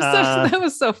offering. That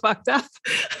was so fucked up.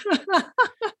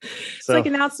 It's like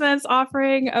announcements,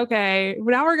 offering. Okay,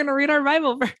 now we're going to read our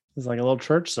Bible verse. It's like a little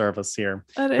church service here.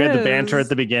 We had the banter at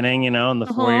the beginning, in the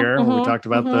foyer. We talked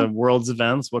about the world's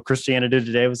events, what Christianity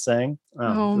Today was saying.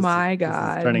 Oh my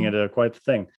God. This is turning into quite the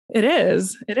thing. It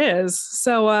is. It is.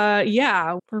 So,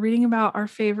 we're reading about our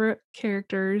favorite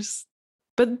characters,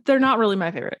 but they're not really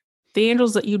my favorite. The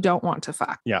angels that you don't want to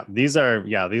fuck. Yeah, these are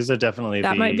definitely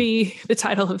that might be the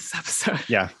title of this episode.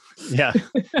 Yeah.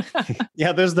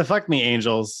 Yeah, there's the fuck me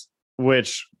angels,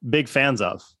 which big fans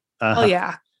of. Oh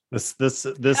yeah. This is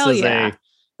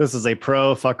a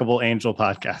pro fuckable angel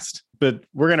podcast. But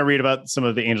we're going to read about some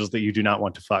of the angels that you do not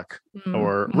want to fuck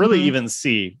or really even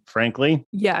see, frankly.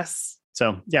 Yes.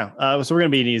 So, yeah. So we're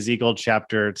going to be in Ezekiel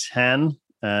chapter 10,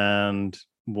 and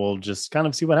we'll just kind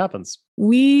of see what happens.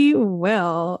 We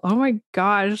will. Oh my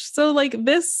gosh. So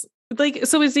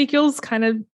so Ezekiel's kind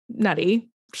of nutty.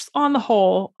 Just on the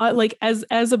whole,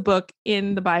 as a book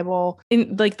in the Bible,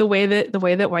 in the way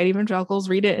that white evangelicals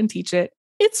read it and teach it,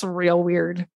 it's real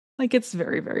weird. It's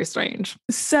very, very strange.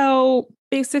 So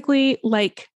basically,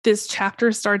 this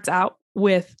chapter starts out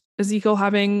with Ezekiel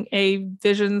having a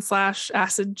vision /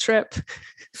 acid trip.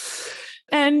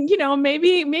 And,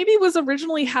 maybe was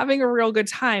originally having a real good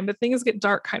time, but things get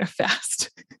dark kind of fast.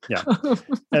 Yeah.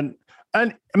 And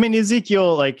I mean,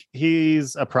 Ezekiel,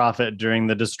 he's a prophet during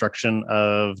the destruction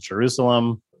of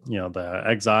Jerusalem, the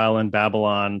exile in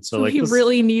Babylon. So he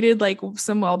really needed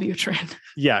some Wellbutrin.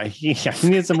 Yeah, he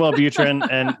needed some Wellbutrin,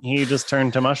 and he just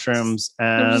turned to mushrooms.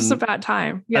 And it was just a bad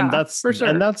time. Yeah, and that's for sure.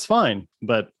 And that's fine.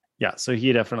 But yeah, so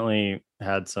he definitely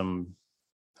had some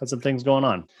things going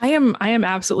on. I am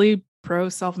absolutely pro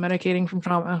self-medicating from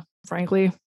trauma,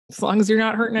 frankly, as long as you're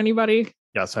not hurting anybody.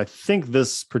 Yeah, so I think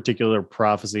this particular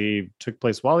prophecy took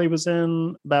place while he was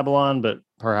in Babylon, but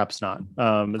perhaps not.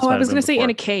 I was going to say in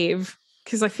a cave,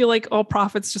 because I feel like all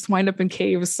prophets just wind up in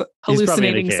caves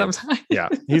hallucinating sometimes. Yeah,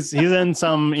 he's in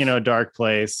some dark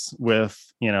place with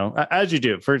as you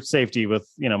do for safety with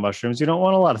mushrooms. You don't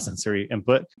want a lot of sensory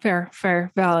input.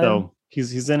 Fair, valid. So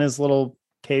he's in his little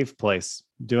cave place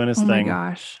doing his thing. Oh my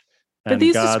gosh. And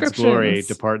God's glory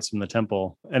departs from the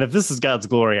temple. And if this is God's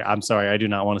glory, I'm sorry, I do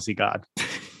not want to see God.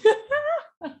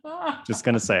 Just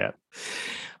going to say it.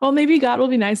 Well, maybe God will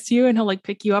be nice to you and he'll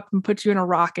pick you up and put you in a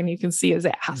rock and you can see his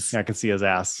ass. I can see his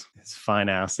ass. His fine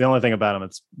ass. The only thing about him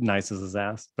that's nice is his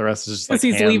ass. The rest is just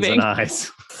he's hands leaving. And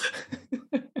eyes.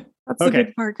 That's the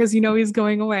good part because he's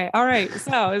going away. All right.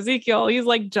 So Ezekiel, he's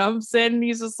jumps in.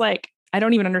 He's just I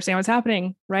don't even understand what's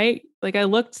happening. Right. I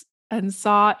looked and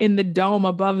saw in the dome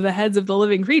above the heads of the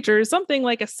living creatures something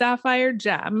like a sapphire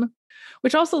gem,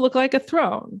 which also looked like a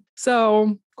throne.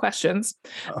 So questions.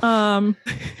 I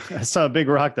saw a big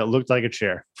rock that looked like a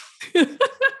chair. It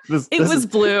was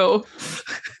blue.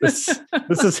 This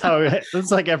is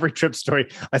like every trip story.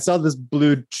 I saw this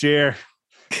blue chair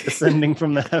descending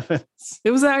from the heavens.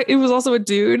 It was also a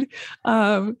dude.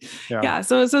 Yeah.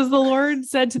 So it says the Lord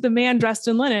said to the man dressed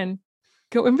in linen,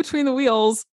 go in between the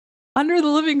wheels under the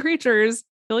living creatures,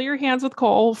 fill your hands with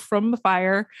coal from the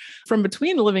fire from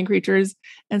between the living creatures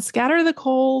and scatter the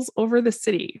coals over the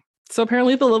city. So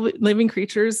apparently the living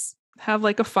creatures have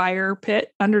a fire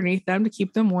pit underneath them to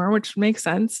keep them warm, which makes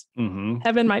sense. Mm-hmm.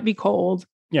 Heaven might be cold.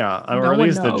 Yeah. Or at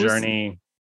least the journey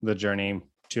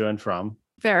to and from.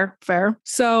 Fair.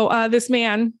 So this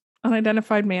man,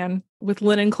 unidentified man, with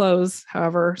linen clothes,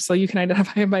 however, so you can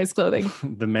identify him by his clothing.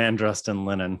 The man dressed in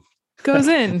linen Goes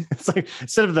in. It's like,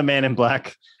 instead of the man in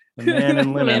black, the man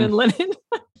in linen. The man in linen.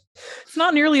 It's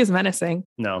not nearly as menacing.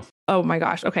 No. Oh my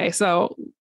gosh. Okay. So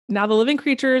now the living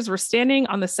creatures were standing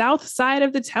on the south side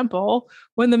of the temple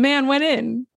when the man went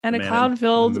in, and a cloud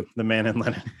filled the man in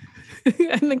linen.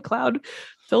 and the cloud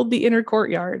filled the inner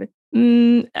courtyard.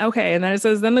 Okay. And then it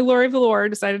says, then the glory of the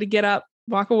Lord decided to get up,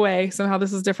 walk away. Somehow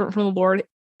this is different from the Lord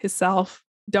himself.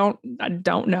 Don't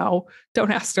know.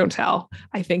 Don't ask, don't tell,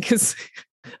 I think is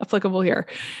applicable here.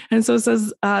 And so it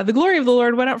says, the glory of the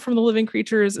Lord went up from the living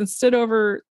creatures and stood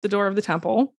over the door of the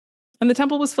temple. And the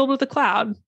temple was filled with a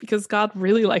cloud, because God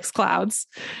really likes clouds.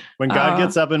 When God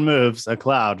gets up and moves, a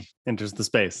cloud enters the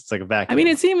space. It's like a vacuum. I mean,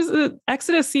 it seems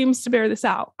Exodus seems to bear this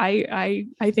out. I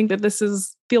think that this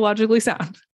is theologically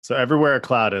sound. So everywhere a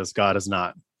cloud is, God is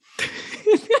not.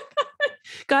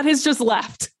 God has just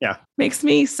left. Yeah. Makes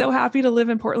me so happy to live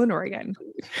in Portland, Oregon.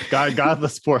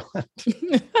 Godless Portland.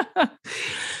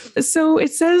 So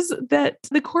it says that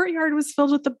the courtyard was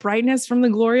filled with the brightness from the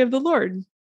glory of the Lord.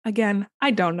 Again,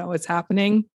 I don't know what's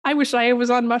happening. I wish I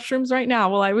was on mushrooms right now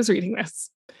while I was reading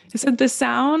this. It said the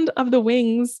sound of the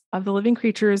wings of the living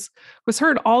creatures was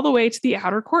heard all the way to the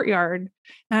outer courtyard.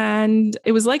 And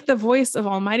it was like the voice of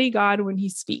Almighty God when he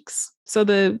speaks. So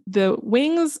the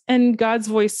wings and God's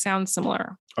voice sound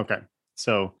similar. Okay.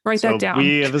 So write that down.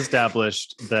 We have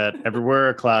established that everywhere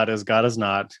a cloud is, God is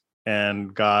not.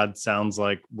 And God sounds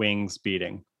like wings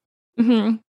beating.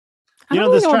 Mm-hmm.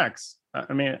 This tracks.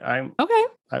 I mean, okay.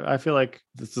 I feel like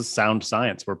this is sound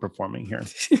science we're performing here.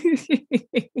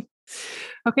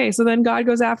 Okay, so then God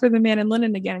goes after the man in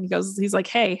linen again. And he's like,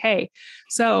 hey,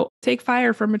 so take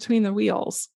fire from between the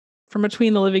wheels, from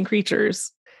between the living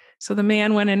creatures. So the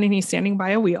man went in and he's standing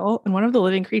by a wheel, and one of the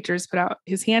living creatures put out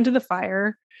his hand to the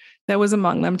fire that was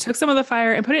among them, took some of the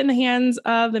fire and put it in the hands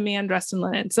of the man dressed in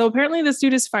linen. So apparently this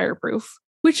dude is fireproof,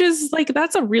 which is like,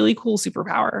 that's a really cool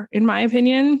superpower. In my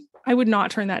opinion, I would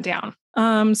not turn that down.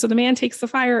 So the man takes the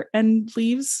fire and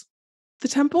leaves the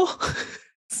temple.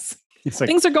 He's like,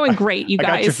 things are going great, you guys.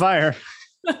 I got your fire.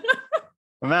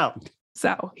 I'm out.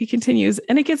 So he continues,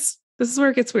 and this is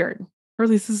where it gets weird. Or at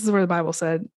least this is where the Bible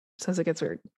says it gets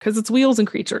weird, because it's wheels and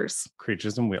creatures.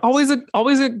 Creatures and wheels.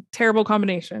 Always a terrible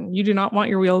combination. You do not want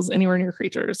your wheels anywhere near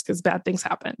creatures, because bad things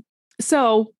happen.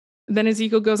 So then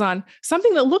Ezekiel goes on,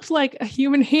 something that looked like a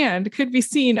human hand could be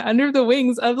seen under the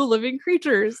wings of the living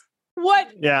creatures. What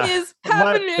is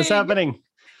happening? What is happening?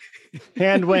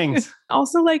 Hand wings.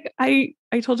 Also, like I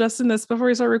told Justin this before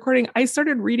we started recording, I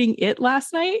started reading it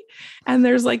last night, and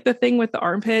there's like the thing with the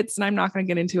armpits, and I'm not going to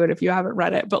get into it if you haven't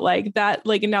read it, but like that,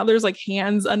 like, and now there's like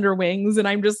hands under wings, and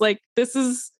I'm just like, this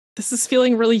is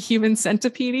feeling really human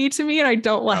centipede-y to me, and I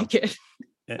don't like it.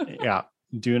 Yeah.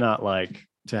 Do not like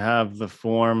to have the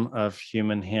form of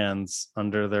human hands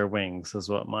under their wings is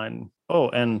what mine. Oh,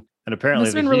 and apparently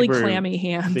it's been really clammy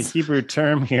hands. The Hebrew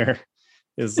term here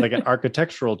is like an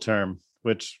architectural term,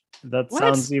 which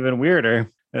sounds even weirder.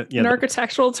 An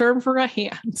architectural term for a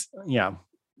hand. Yeah.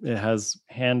 It has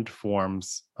hand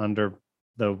forms under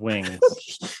the wings.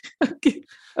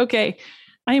 Okay.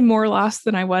 I am more lost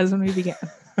than I was when we began.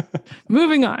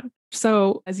 Moving on.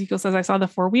 So Ezekiel says, I saw the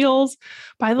four wheels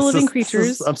by the living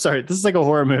creatures. I'm sorry. This is like a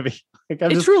horror movie. Like,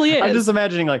 truly is. I'm just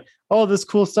imagining like, oh, this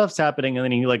cool stuff's happening. And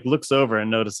then he like looks over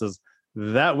and notices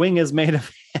that wing is made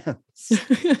of hands.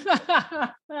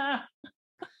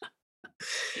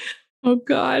 Oh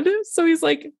God. So he's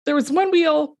like, there was one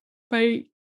wheel by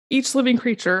each living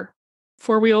creature,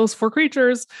 4 wheels, 4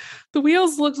 creatures. The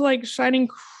wheels looked like shining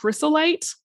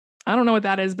chrysolite. I don't know what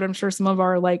that is, but I'm sure some of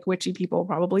our like witchy people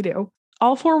probably do.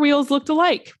 All 4 wheels looked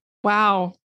alike.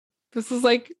 Wow. This is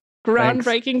like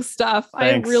groundbreaking stuff.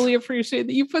 Thanks. I really appreciate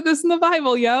that you put this in the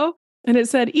Bible, yo. And it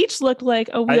said each looked like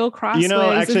a wheel crossways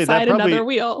actually, inside another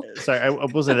wheel. Sorry, I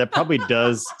will say that probably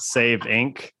does save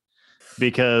ink,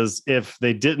 because if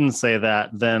they didn't say that,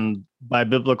 then by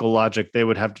biblical logic, they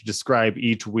would have to describe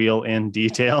each wheel in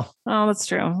detail. Oh, that's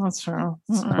true. That's true.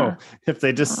 So if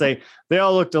they just say they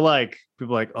all looked alike,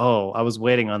 people are like, oh, I was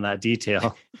waiting on that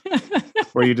detail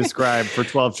where you describe for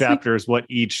 12 chapters what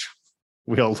each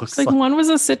wheel looks like. One was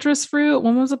a citrus fruit,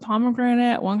 one was a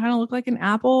pomegranate, one kind of looked like an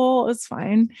apple. It's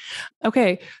fine.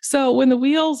 Okay, so when the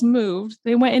wheels moved,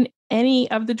 they went in any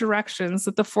of the directions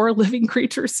that the 4 living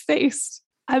creatures faced.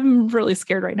 I'm really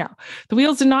scared right now. The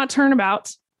wheels did not turn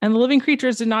about, and the living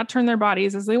creatures did not turn their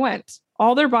bodies as they went.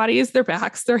 All their bodies, their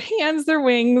backs, their hands, their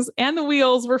wings, and the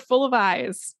wheels were full of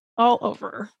eyes all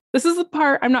over. This is the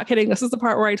part, I'm not kidding. This is the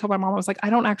part where I told my mom, I was like, I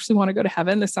don't actually want to go to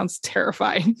heaven. This sounds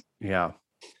terrifying. Yeah.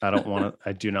 I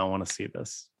do not want to see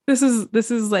this. This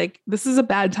is a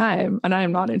bad time and I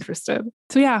am not interested.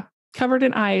 So yeah, covered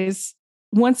in eyes.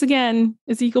 Once again,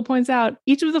 Ezekiel points out,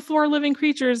 each of the 4 living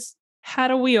creatures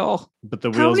had a wheel. But the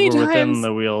wheels were within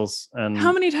the wheels. And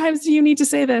how many times do you need to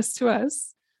say this to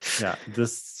us? Yeah,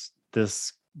 this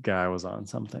guy was on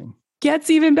something. Gets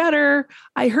even better.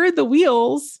 I heard the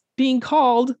wheels being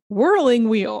called whirling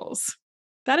wheels.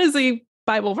 That is a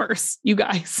Bible verse, you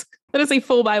guys. That is a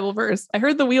full Bible verse. I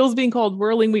heard the wheels being called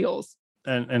whirling wheels.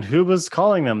 And who was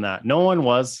calling them that? No one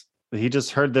was. He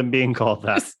just heard them being called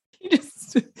that.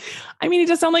 It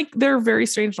just sounds like there are very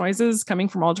strange noises coming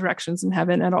from all directions in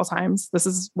heaven at all times. This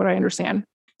is what I understand.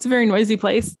 It's a very noisy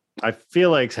place. I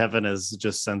feel like heaven is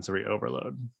just sensory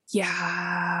overload.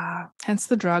 Yeah, hence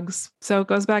the drugs. So it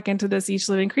goes back into this. Each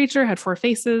living creature had 4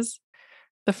 faces.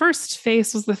 The first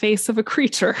face was the face of a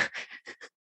creature.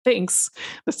 Thanks.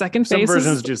 The second face. Some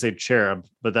versions do say cherub,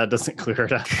 but that doesn't clear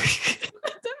it up.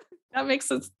 That makes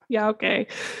sense. Yeah, okay.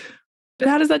 But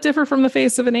how does that differ from the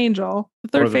face of an angel? The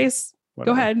third face.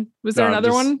 Whatever. Go ahead. Was there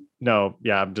another one? No.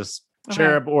 Yeah, I'm just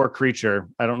cherub or creature.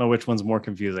 I don't know which one's more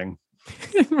confusing.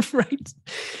 Right.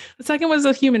 The second was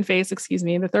a human face, excuse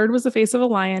me. The third was the face of a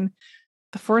lion.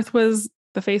 The fourth was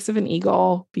the face of an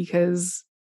eagle, because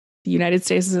the United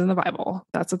States is in the Bible.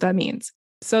 That's what that means.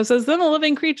 So it says, then the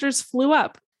living creatures flew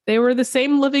up. They were the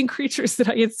same living creatures that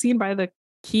I had seen by the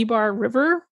Kibar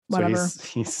River. Whatever. So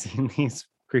he's seen these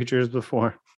creatures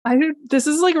before. This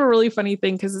is like a really funny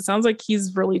thing, because it sounds like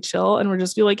he's really chill and we're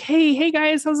just be like, hey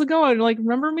guys, how's it going? Like,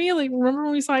 remember me? Like, remember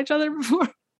when we saw each other before?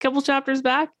 Couple chapters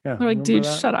back. Yeah, they're like, dude,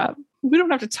 shut up. We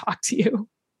don't have to talk to you.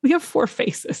 We have 4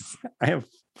 faces. I have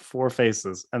 4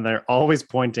 faces and they're always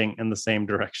pointing in the same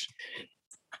direction.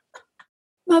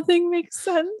 Nothing makes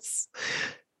sense.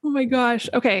 Oh my gosh.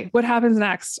 Okay, what happens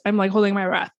next? I'm like holding my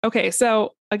breath. Okay,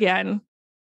 so again,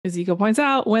 Ezekiel points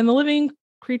out, when the living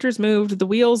creatures moved, the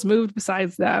wheels moved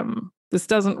besides them. This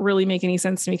doesn't really make any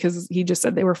sense to me, because he just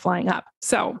said they were flying up.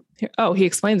 So, he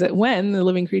explains it. When the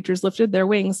living creatures lifted their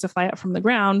wings to fly up from the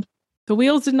ground, the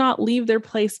wheels did not leave their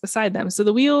place beside them. So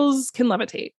the wheels can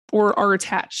levitate or are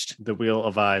attached. The wheel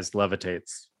of eyes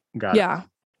levitates. Got it. Yeah.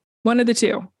 One of the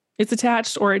two. It's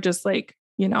attached or it just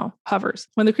hovers.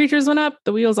 When the creatures went up,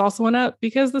 the wheels also went up,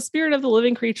 because the spirit of the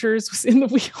living creatures was in the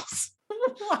wheels.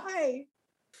 Why?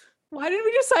 Why did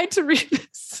we decide to read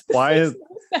this?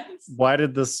 Why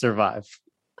did this survive?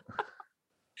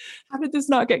 How did this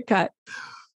not get cut?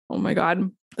 Oh my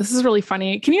God. This is really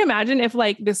funny. Can you imagine if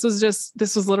this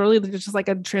was literally just like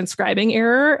a transcribing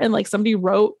error, and like somebody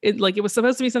wrote it, like it was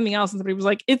supposed to be something else, and somebody was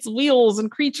like, it's wheels and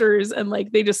creatures, and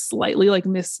like they just slightly like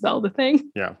misspelled the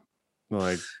thing. Yeah.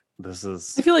 Like, this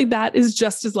is, I feel like that is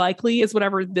just as likely as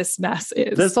whatever this mess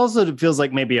is. This also feels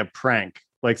like maybe a prank.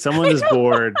 Like someone is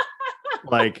bored.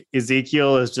 Like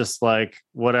Ezekiel is just like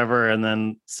whatever, and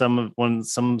then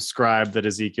some scribe that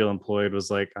Ezekiel employed was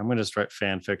like, I'm going to just write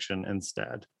fan fiction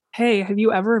instead. Hey, have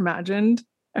you ever imagined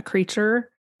a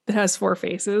creature that has 4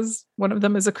 faces? One of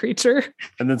them is a creature.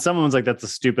 And then someone's like, that's a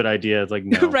stupid idea. It's like,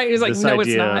 no. Right. He's like, no,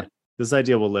 it's not. This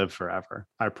idea will live forever.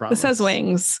 I promise. This has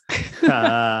wings.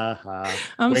 I'm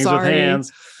wings sorry. With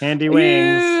hands, handy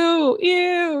wings.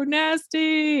 Ew,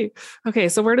 nasty. Okay,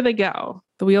 so where do they go?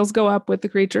 The wheels go up with the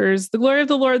creatures. The glory of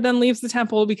the Lord then leaves the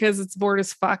temple because it's bored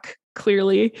as fuck,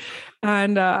 clearly.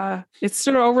 And it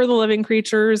stood over the living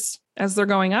creatures as they're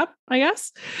going up, I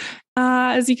guess.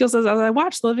 Ezekiel says, as I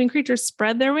watched, the living creatures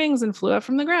spread their wings and flew up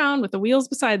from the ground with the wheels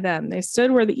beside them. They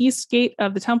stood where the east gate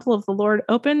of the temple of the Lord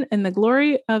opened, and the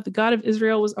glory of the God of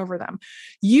Israel was over them.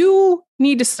 You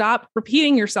need to stop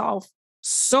repeating yourself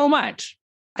so much.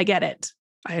 I get it.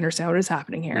 I understand what is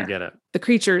happening here. I get it. The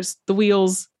creatures, the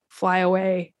wheels fly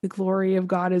away. The glory of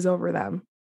God is over them.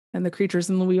 And the creatures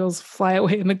and the wheels fly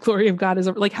away, and the glory of God is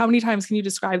over. Like, how many times can you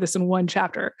describe this in one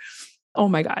chapter? Oh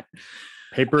my God.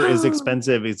 Paper is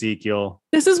expensive, Ezekiel.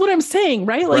 This is what I'm saying,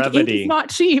 right? Brevity. Like, it's not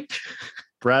cheap.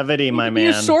 Brevity, my man.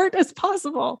 As short as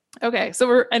possible. Okay,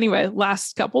 so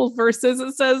last couple verses.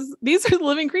 It says, these are the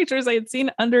living creatures I had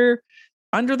seen under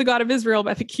the God of Israel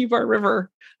by the Kibar River.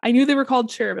 I knew they were called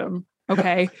cherubim.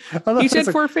 Okay. Each had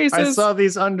 4 faces. I saw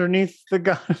these underneath the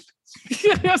God.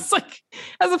 It's like,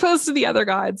 as opposed to the other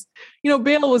gods,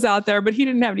 Baal was out there, but he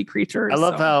didn't have any creatures. I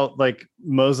love how like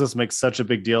Moses makes such a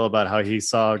big deal about how he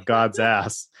saw God's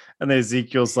ass, and then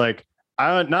Ezekiel's like,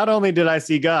 not only did I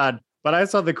see God, but I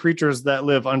saw the creatures that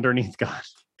live underneath God.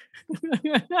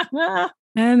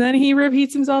 And then he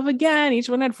repeats himself again. Each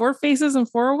one had 4 faces and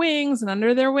 4 wings, and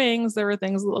under their wings there were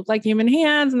things that looked like human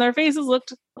hands, and their faces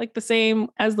looked like the same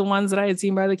as the ones that I had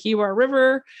seen by the Kibar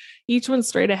River, each one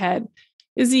straight ahead.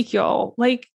 Ezekiel,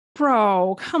 like,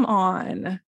 bro, come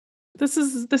on. This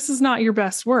is not your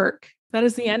best work. That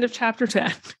is the end of chapter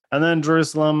 10. And then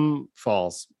Jerusalem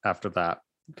falls after that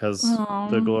because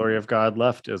the glory of God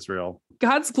left Israel.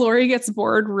 God's glory gets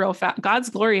bored real fast. God's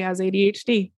glory has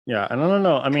ADHD. Yeah. And I don't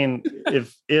know. I mean,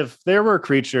 if there were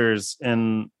creatures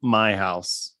in my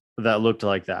house that looked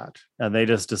like that and they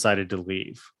just decided to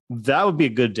leave, that would be a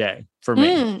good day for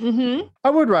me. Mm-hmm. I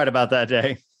would write about that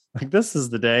day. Like, this is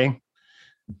the day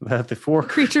that the four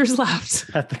creatures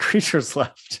left. That the creatures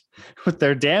left with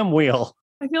their damn wheel.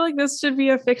 I feel like this should be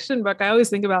a fiction book. I always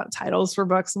think about titles for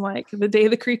books. I'm like, the day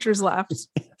the creatures left.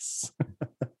 Yes.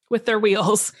 With their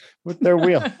wheels. With their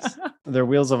wheels. Their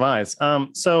wheels of eyes.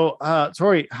 So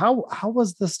Tori, how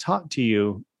was this taught to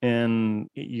you in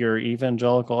your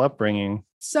evangelical upbringing?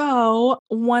 So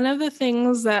one of the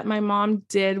things that my mom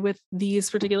did with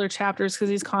these particular chapters, because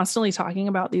he's constantly talking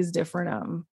about these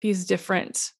different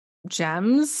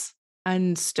gems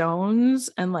and stones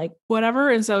and like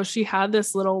whatever. And so she had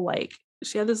this little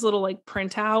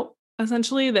printout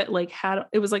essentially that like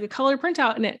it was like a color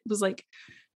printout, and it was like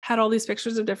had all these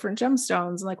pictures of different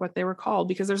gemstones and like what they were called,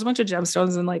 because there's a bunch of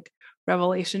gemstones in like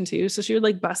Revelation too. So she would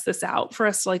like bust this out for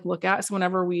us to like look at. So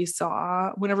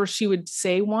whenever she would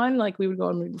say one, like we would go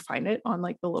and we would find it on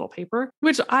like the little paper,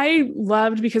 which I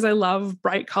loved because I love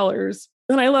bright colors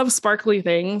and I love sparkly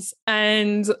things.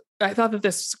 And I thought that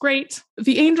this was great.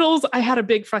 The angels, I had a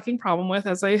big fucking problem with,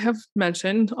 as I have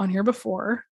mentioned on here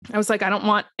before. I was like, I don't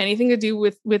want anything to do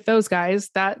with those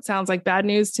guys. That sounds like bad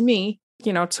news to me,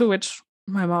 to which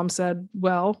my mom said,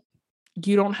 well,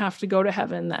 you don't have to go to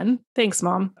heaven then. Thanks,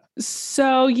 Mom.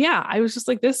 So yeah, I was just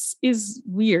like, this is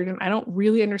weird. And I don't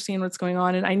really understand what's going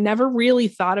on. And I never really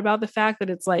thought about the fact that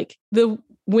it's like the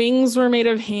wings were made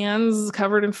of hands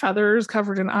covered in feathers,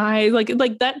 covered in eyes. Like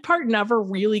that part never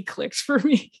really clicked for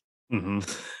me. Mm-hmm.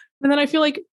 And then I feel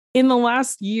like in the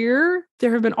last year,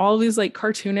 there have been all these like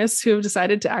cartoonists who have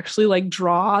decided to actually like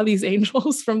draw these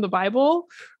angels from the Bible,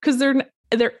 because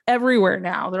they're everywhere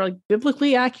now. They're like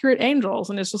biblically accurate angels,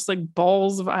 and it's just like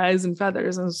balls of eyes and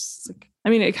feathers. And it's just like, I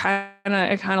mean, it kind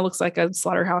of looks like a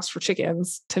slaughterhouse for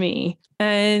chickens to me.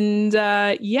 And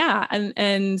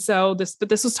so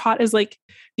this was taught as like,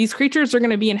 these creatures are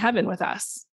going to be in heaven with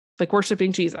us, like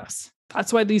worshiping Jesus.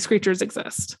 That's why these creatures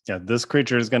exist. Yeah, this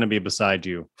creature is going to be beside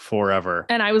you forever.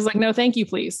 And I was like, no, thank you,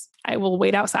 please. I will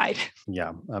wait outside.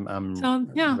 Yeah, I'm so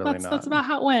yeah, really that's about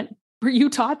how it went. Were you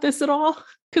taught this at all?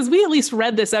 Because we at least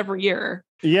read this every year.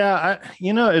 Yeah,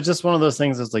 it's just one of those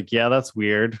things that's like, yeah, that's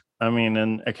weird. I mean,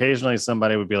 and occasionally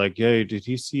somebody would be like, hey, did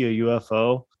you see a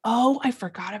UFO? Oh, I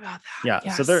forgot about that. Yeah,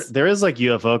 yes. So there is like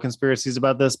UFO conspiracies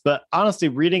about this, but honestly,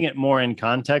 reading it more in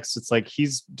context, it's like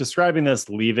he's describing this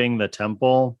leaving the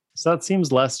temple. So that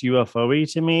seems less UFO-y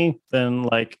to me than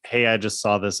like, hey, I just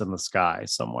saw this in the sky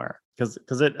somewhere.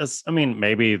 Because it is, I mean,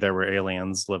 maybe there were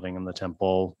aliens living in the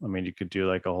temple. I mean, you could do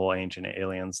like a whole ancient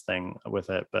aliens thing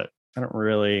with it, but I don't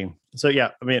really. So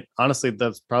yeah, I mean, honestly,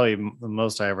 that's probably the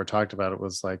most I ever talked about. It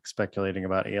was like speculating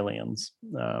about aliens.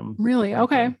 Really?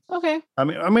 Okay. I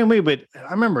mean,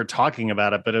 I remember talking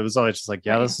about it, but it was always just like,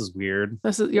 yeah, This is weird.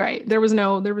 You're right. There was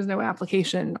no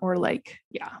application or like,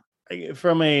 yeah.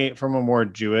 From a more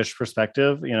Jewish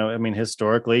perspective, I mean,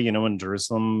 historically, when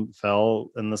Jerusalem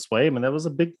fell in this way, I mean, that was a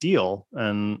big deal.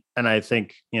 And I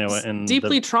think, and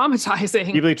deeply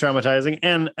traumatizing.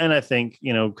 And I think,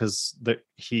 because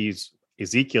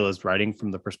Ezekiel is writing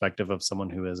from the perspective of someone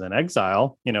who is in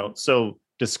exile, so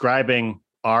describing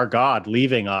our God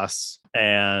leaving us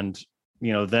and,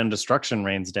 then destruction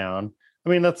rains down. I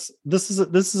mean, this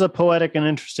is a poetic and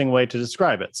interesting way to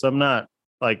describe it. So I'm not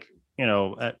like,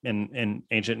 in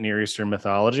ancient Near Eastern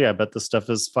mythology, I bet this stuff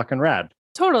is fucking rad.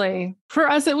 Totally. For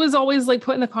us, it was always like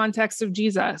put in the context of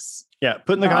Jesus. Yeah,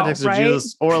 put in the context of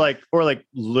Jesus, or like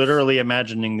literally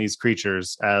imagining these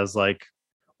creatures as like,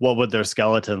 what would their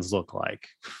skeletons look like?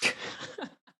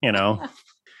 And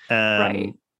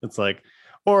right. It's like,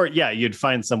 or yeah, you'd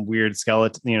find some weird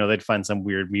skeleton, they'd find some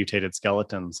weird mutated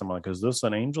skeleton. Someone like, is this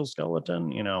an angel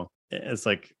skeleton? It's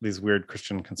like these weird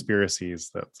Christian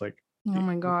conspiracies that's like, oh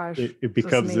my gosh, it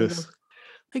becomes this,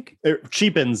 like, it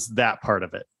cheapens that part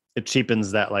of it. It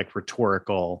cheapens that like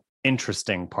rhetorical,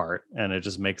 interesting part. And it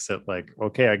just makes it like,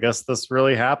 okay, I guess this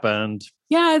really happened.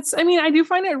 Yeah, I do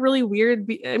find it really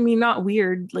weird. I mean, not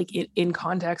weird, like in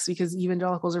context, because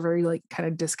evangelicals are very like kind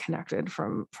of disconnected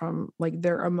from like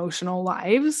their emotional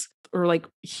lives, or like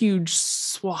huge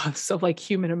swaths of like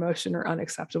human emotion are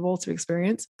unacceptable to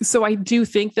experience. So I do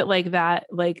think that like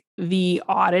the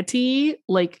oddity,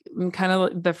 like kind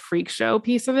of the freak show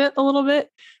piece of it a little bit,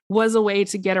 was a way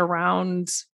to get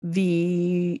around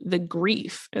the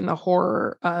grief and the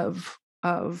horror of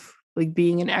like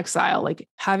being in exile, like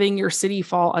having your city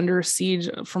fall under siege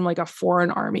from like a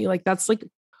foreign army. Like that's like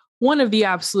one of the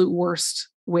absolute worst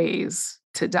ways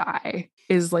to die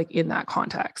is like in that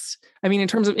context. I mean, in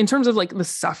terms of like the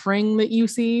suffering that you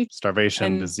see,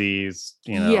 starvation, disease,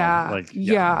 people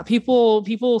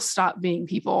stop being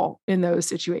people in those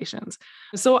situations.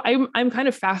 So I'm kind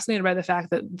of fascinated by the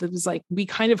fact that it was like, we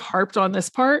kind of harped on this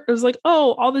part. It was like,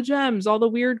 oh, all the gems, all the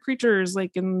weird creatures,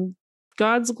 like in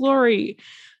God's glory.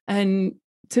 And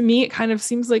to me, it kind of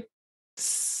seems like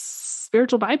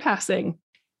spiritual bypassing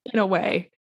in a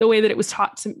way, the way that it was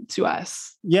taught to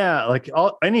us. Yeah, like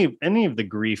any of the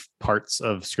grief parts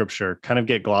of scripture kind of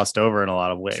get glossed over in a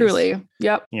lot of ways. Truly.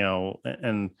 Yep.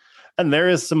 And there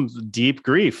is some deep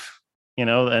grief,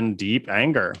 and deep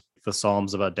anger. The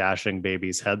Psalms about dashing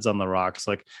babies' heads on the rocks,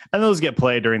 and those get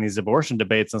played during these abortion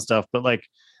debates and stuff. But like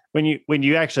when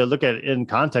you actually look at it in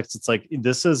context, it's like,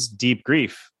 this is deep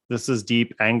grief. This is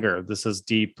deep anger. This is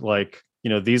deep,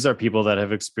 these are people that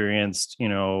have experienced,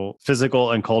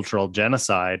 physical and cultural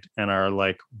genocide and are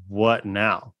like, what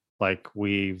now? Like,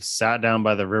 we've sat down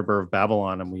by the river of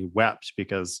Babylon and we wept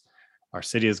because our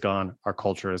city is gone, our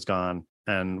culture is gone.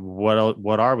 And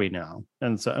what are we now?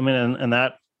 And so, I mean, and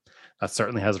that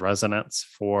certainly has resonance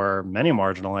for many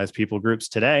marginalized people groups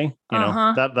today.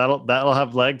 That'll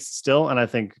have legs still. And I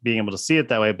think being able to see it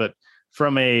that way, but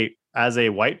as a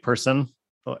white person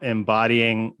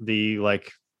embodying the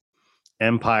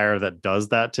empire that does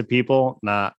that to people,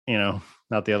 not the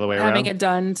other way around. Having it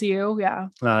done to you. Yeah.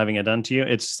 Not having it done to you.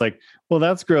 It's just like, well,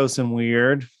 that's gross and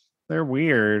weird. They're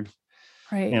weird.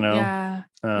 Right.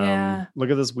 Look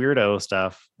at this weirdo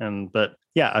stuff. But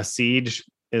a siege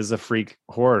is a freak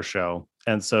horror show.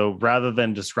 And so rather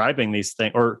than describing these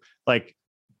things, or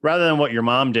rather than what your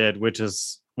mom did, which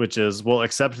is we'll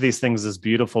accept these things as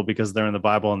beautiful because they're in the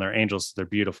Bible and they're angels, so they're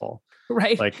beautiful.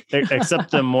 Right. Accept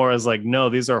them more as no,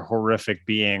 these are horrific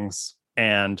beings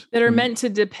and that are meant to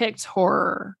depict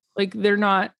horror. They're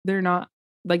not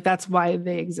that's why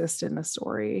they exist in the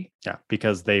story. Yeah,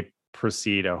 because they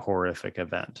precede a horrific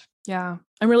event. Yeah.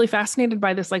 I'm really fascinated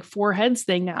by this four heads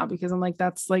thing now, because I'm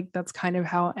that's kind of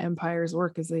how empires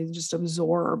work, is they just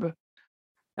absorb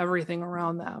everything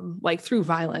around them, through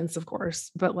violence, of course,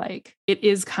 but it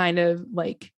is kind of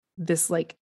this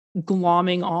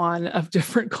glomming on of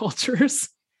different cultures,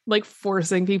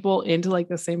 forcing people into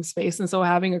the same space. And so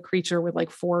having a creature with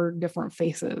four different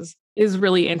faces is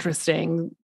really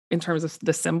interesting in terms of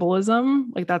the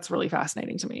symbolism. That's really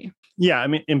fascinating to me. Yeah. I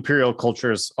mean, imperial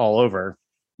cultures all over,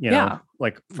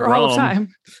 for all of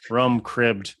time. Rome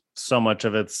cribbed so much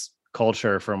of its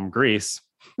culture from Greece.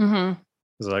 Mm-hmm.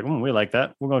 It's we like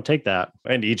that. We're going to take that.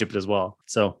 And Egypt as well.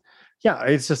 So yeah,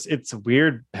 it's a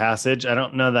weird passage. I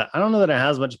don't know that it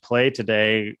has much play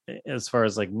today as far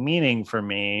as meaning for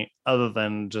me, other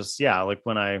than just,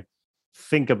 when I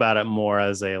think about it more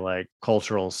as a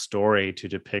cultural story to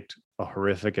depict a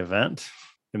horrific event,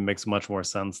 it makes much more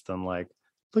sense than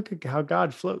look at how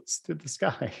God floats through the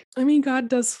sky. I mean, God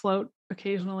does float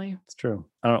occasionally. It's true.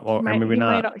 I don't. Well, maybe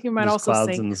not. He might also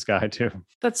clouds sink in the sky too.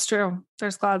 That's true.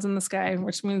 There's clouds in the sky,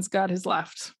 which means God has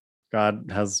left.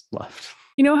 God has left.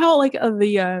 You know how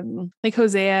the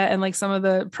Hosea and some of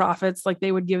the prophets,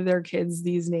 they would give their kids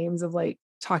these names of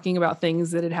talking about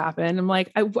things that had happened. I'm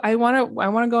I want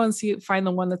to go and find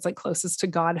the one that's closest to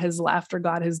God has left or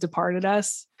God has departed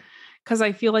us, because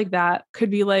I feel that could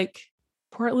be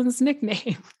Portland's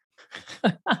nickname.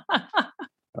 I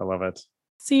love it.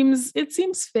 Seems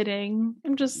fitting.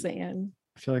 I'm just saying.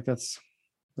 I feel that's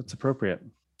appropriate.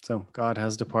 So God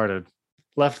has departed,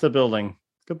 left the building.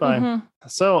 Goodbye. Mm-hmm.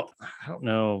 So I don't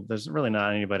know. There's really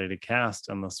not anybody to cast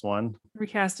on this one.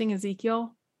 Recasting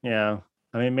Ezekiel. Yeah.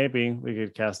 I mean, maybe we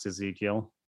could cast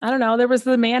Ezekiel. I don't know. There was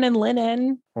the man in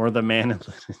linen. Or the man in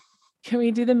linen. Can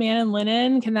we do the man in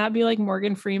linen? Can that be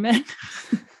Morgan Freeman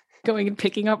going and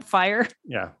picking up fire?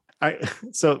 Yeah.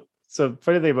 So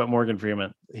funny thing about Morgan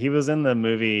Freeman, he was in the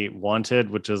movie Wanted,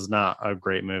 which is not a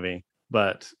great movie,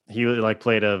 but he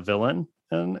played a villain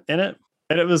in it.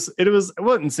 And it was, I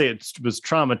wouldn't say it was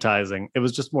traumatizing. It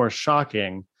was just more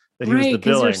shocking that he was the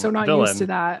villain. You're so not used to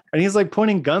that. And he's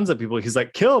pointing guns at people. He's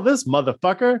kill this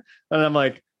motherfucker. And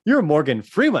I'm you're Morgan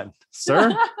Freeman,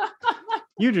 sir.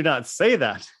 You do not say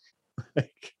that.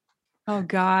 Oh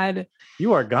God.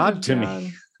 You are God to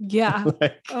me. Yeah.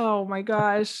 Oh my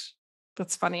gosh.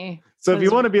 That's funny. So if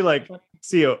you want to be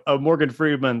see a Morgan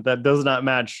Freeman that does not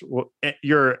match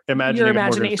your imagination,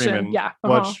 Morgan Freeman, yeah.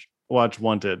 Watch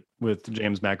Wanted with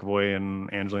James McAvoy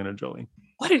and Angelina Jolie.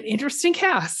 What an interesting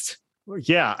cast.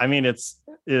 Yeah, I mean it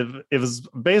was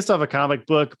based off a comic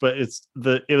book, but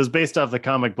it was based off the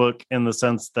comic book in the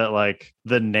sense that like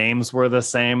the names were the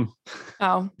same.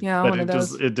 Oh, yeah, but one of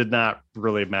those. it did not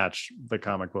really match the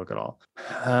comic book at all.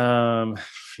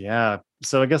 Yeah.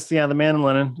 So I guess the man in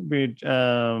linen would be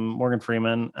Morgan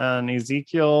Freeman, and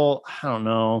Ezekiel. I don't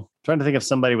know. I'm trying to think of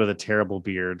somebody with a terrible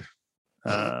beard.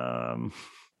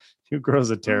 Who grows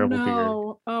a terrible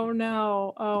beard? Oh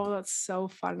no! Oh, that's so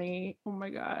funny. Oh my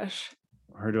gosh.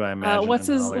 Or do I imagine? What's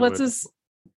his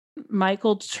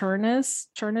Michael Chernus?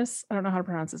 Chernus? I don't know how to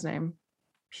pronounce his name.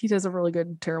 He does a really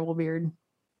good terrible beard.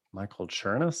 Michael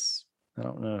Chernus? I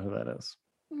don't know who that is.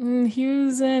 He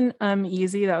was in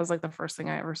Easy. That was like the first thing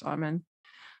I ever saw him in.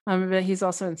 But he's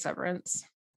also in Severance.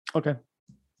 Okay.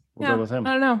 We'll go with him.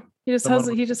 I don't know. He just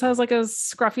has like a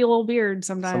scruffy little beard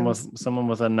sometimes. Someone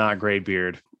with a not great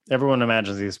beard. Everyone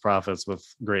imagines these prophets with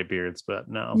great beards, but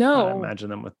no. I imagine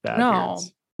them with bad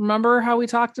beards. Remember how we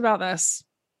talked about this?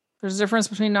 There's a difference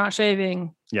between not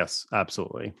shaving. Yes,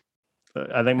 absolutely.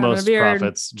 I think most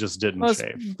prophets just didn't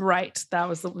shave. Right.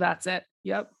 That's it.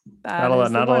 Yep. Not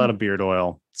a lot of beard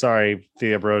oil. Sorry,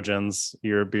 theologians,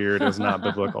 your beard is not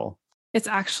biblical. It's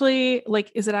actually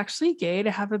like, is it actually gay to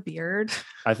have a beard?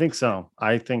 I think so.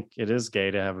 I think it is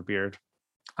gay to have a beard.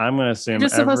 I'm going to assume you're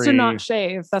just supposed to not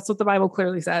shave. That's what the Bible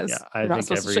clearly says. Yeah, I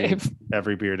think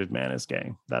every bearded man is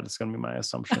gay. That is going to be my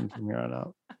assumption from here on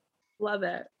out. Love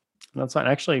it. That's fine.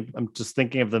 Actually, I'm just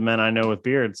thinking of the men I know with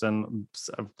beards, and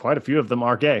quite a few of them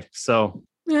are gay. So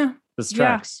yeah, this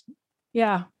tracks.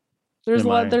 Yeah. There's a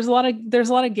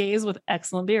lot of gays with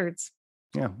excellent beards.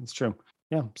 Yeah, it's true.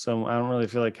 Yeah. So I don't really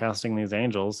feel like casting these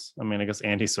angels. I mean, I guess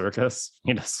Andy Serkis,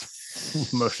 he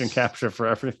does motion capture for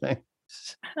everything.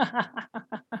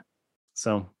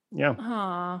 So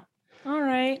yeah. All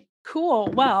right.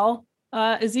 Cool. Well,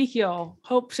 Ezekiel,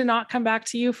 hope to not come back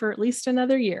to you for at least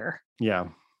another year. Yeah.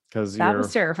 Because that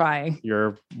was terrifying.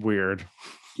 You're weird.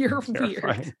 You're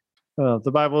weird.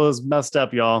 The Bible is messed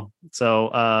up, y'all. So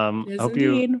hope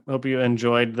you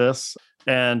enjoyed this.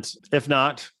 And if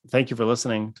not, thank you for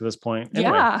listening to this point.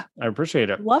 Anyway, yeah. I appreciate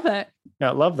it. Love it.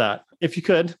 Yeah, love that. If you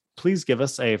could, please give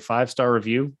us a 5-star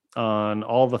review on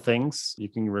all the things. You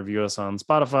can review us on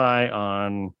Spotify,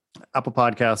 on Apple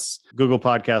Podcasts, Google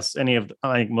Podcasts,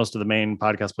 I think most of the main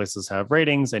podcast places have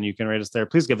ratings, and you can rate us there.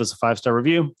 Please give us a 5-star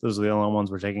review. Those are the only ones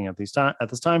we're taking at this time.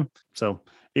 So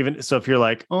if you're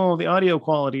like, oh, the audio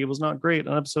quality was not great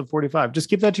on episode 45, just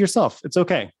keep that to yourself. It's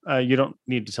okay. You don't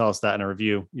need to tell us that in a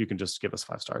review. You can just give us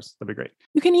 5 stars. That'd be great.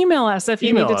 You can email us if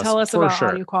you need to tell us about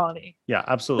audio quality. Yeah,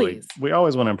 absolutely. Please. We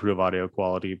always want to improve audio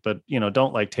quality, but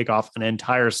don't like take off an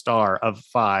entire star of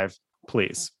 5,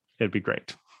 please. It'd be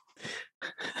great.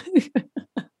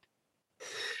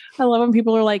 I love when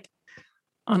people are like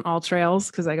on all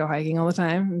trails, because I go hiking all the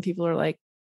time, and people are like,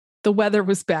 the weather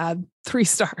was bad, 3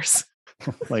 stars.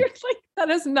 like that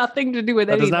has nothing to do with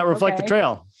it. That does not reflect the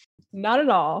trail. Not at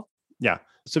all. Yeah.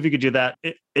 So if you could do that,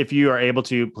 if you are able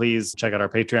to, please check out our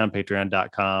Patreon,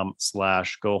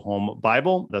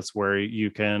 patreon.com/GoHomeBible. That's where you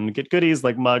can get goodies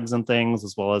like mugs and things,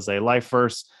 as well as a life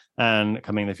verse, and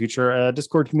coming in the future, a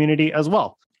Discord community as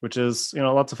well, which is,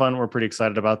 lots of fun. We're pretty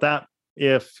excited about that.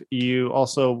 If you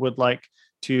also would like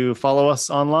to follow us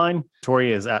online,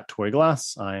 Tori is at Tori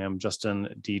Glass. I am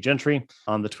Justin D. Gentry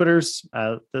on the Twitters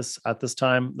at this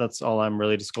time. That's all I'm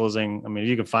really disclosing. I mean,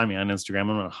 you can find me on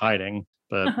Instagram. I'm not hiding,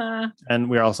 but and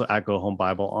we're also at Go Home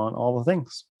Bible on all the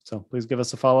things. So please give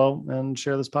us a follow and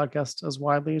share this podcast as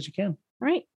widely as you can.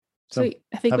 Right. So sweet.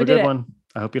 I think have we a did good it. one.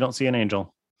 I hope you don't see an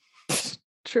angel.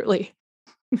 Truly.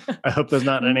 I hope there's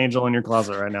not an angel in your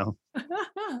closet right now.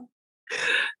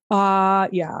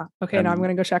 Yeah. Okay, now I'm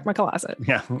gonna go check my closet.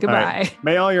 Yeah. Goodbye. All right.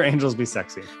 May all your angels be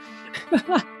sexy.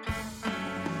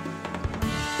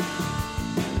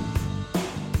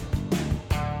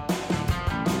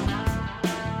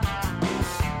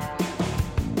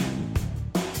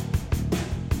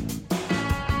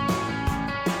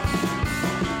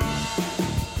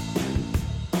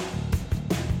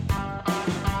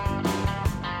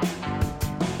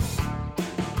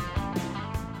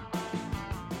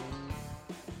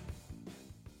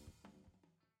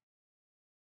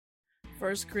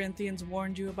 First Corinthians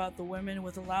warned you about the women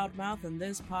with a loud mouth, and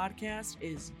this podcast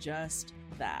is just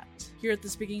that. Here at the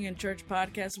Speaking in Church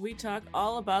podcast, we talk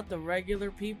all about the regular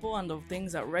people and the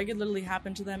things that regularly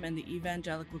happen to them in the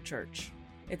evangelical church.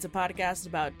 It's a podcast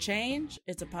about change,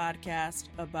 it's a podcast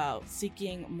about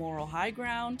seeking moral high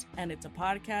ground, and it's a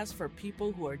podcast for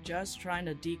people who are just trying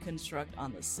to deconstruct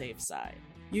on the safe side.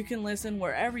 You can listen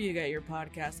wherever you get your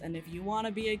podcast, and if you want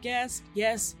to be a guest,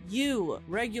 yes, you,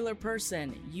 regular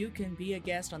person, you can be a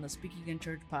guest on the Speaking in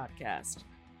Church podcast.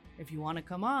 If you want to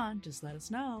come on, just let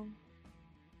us know.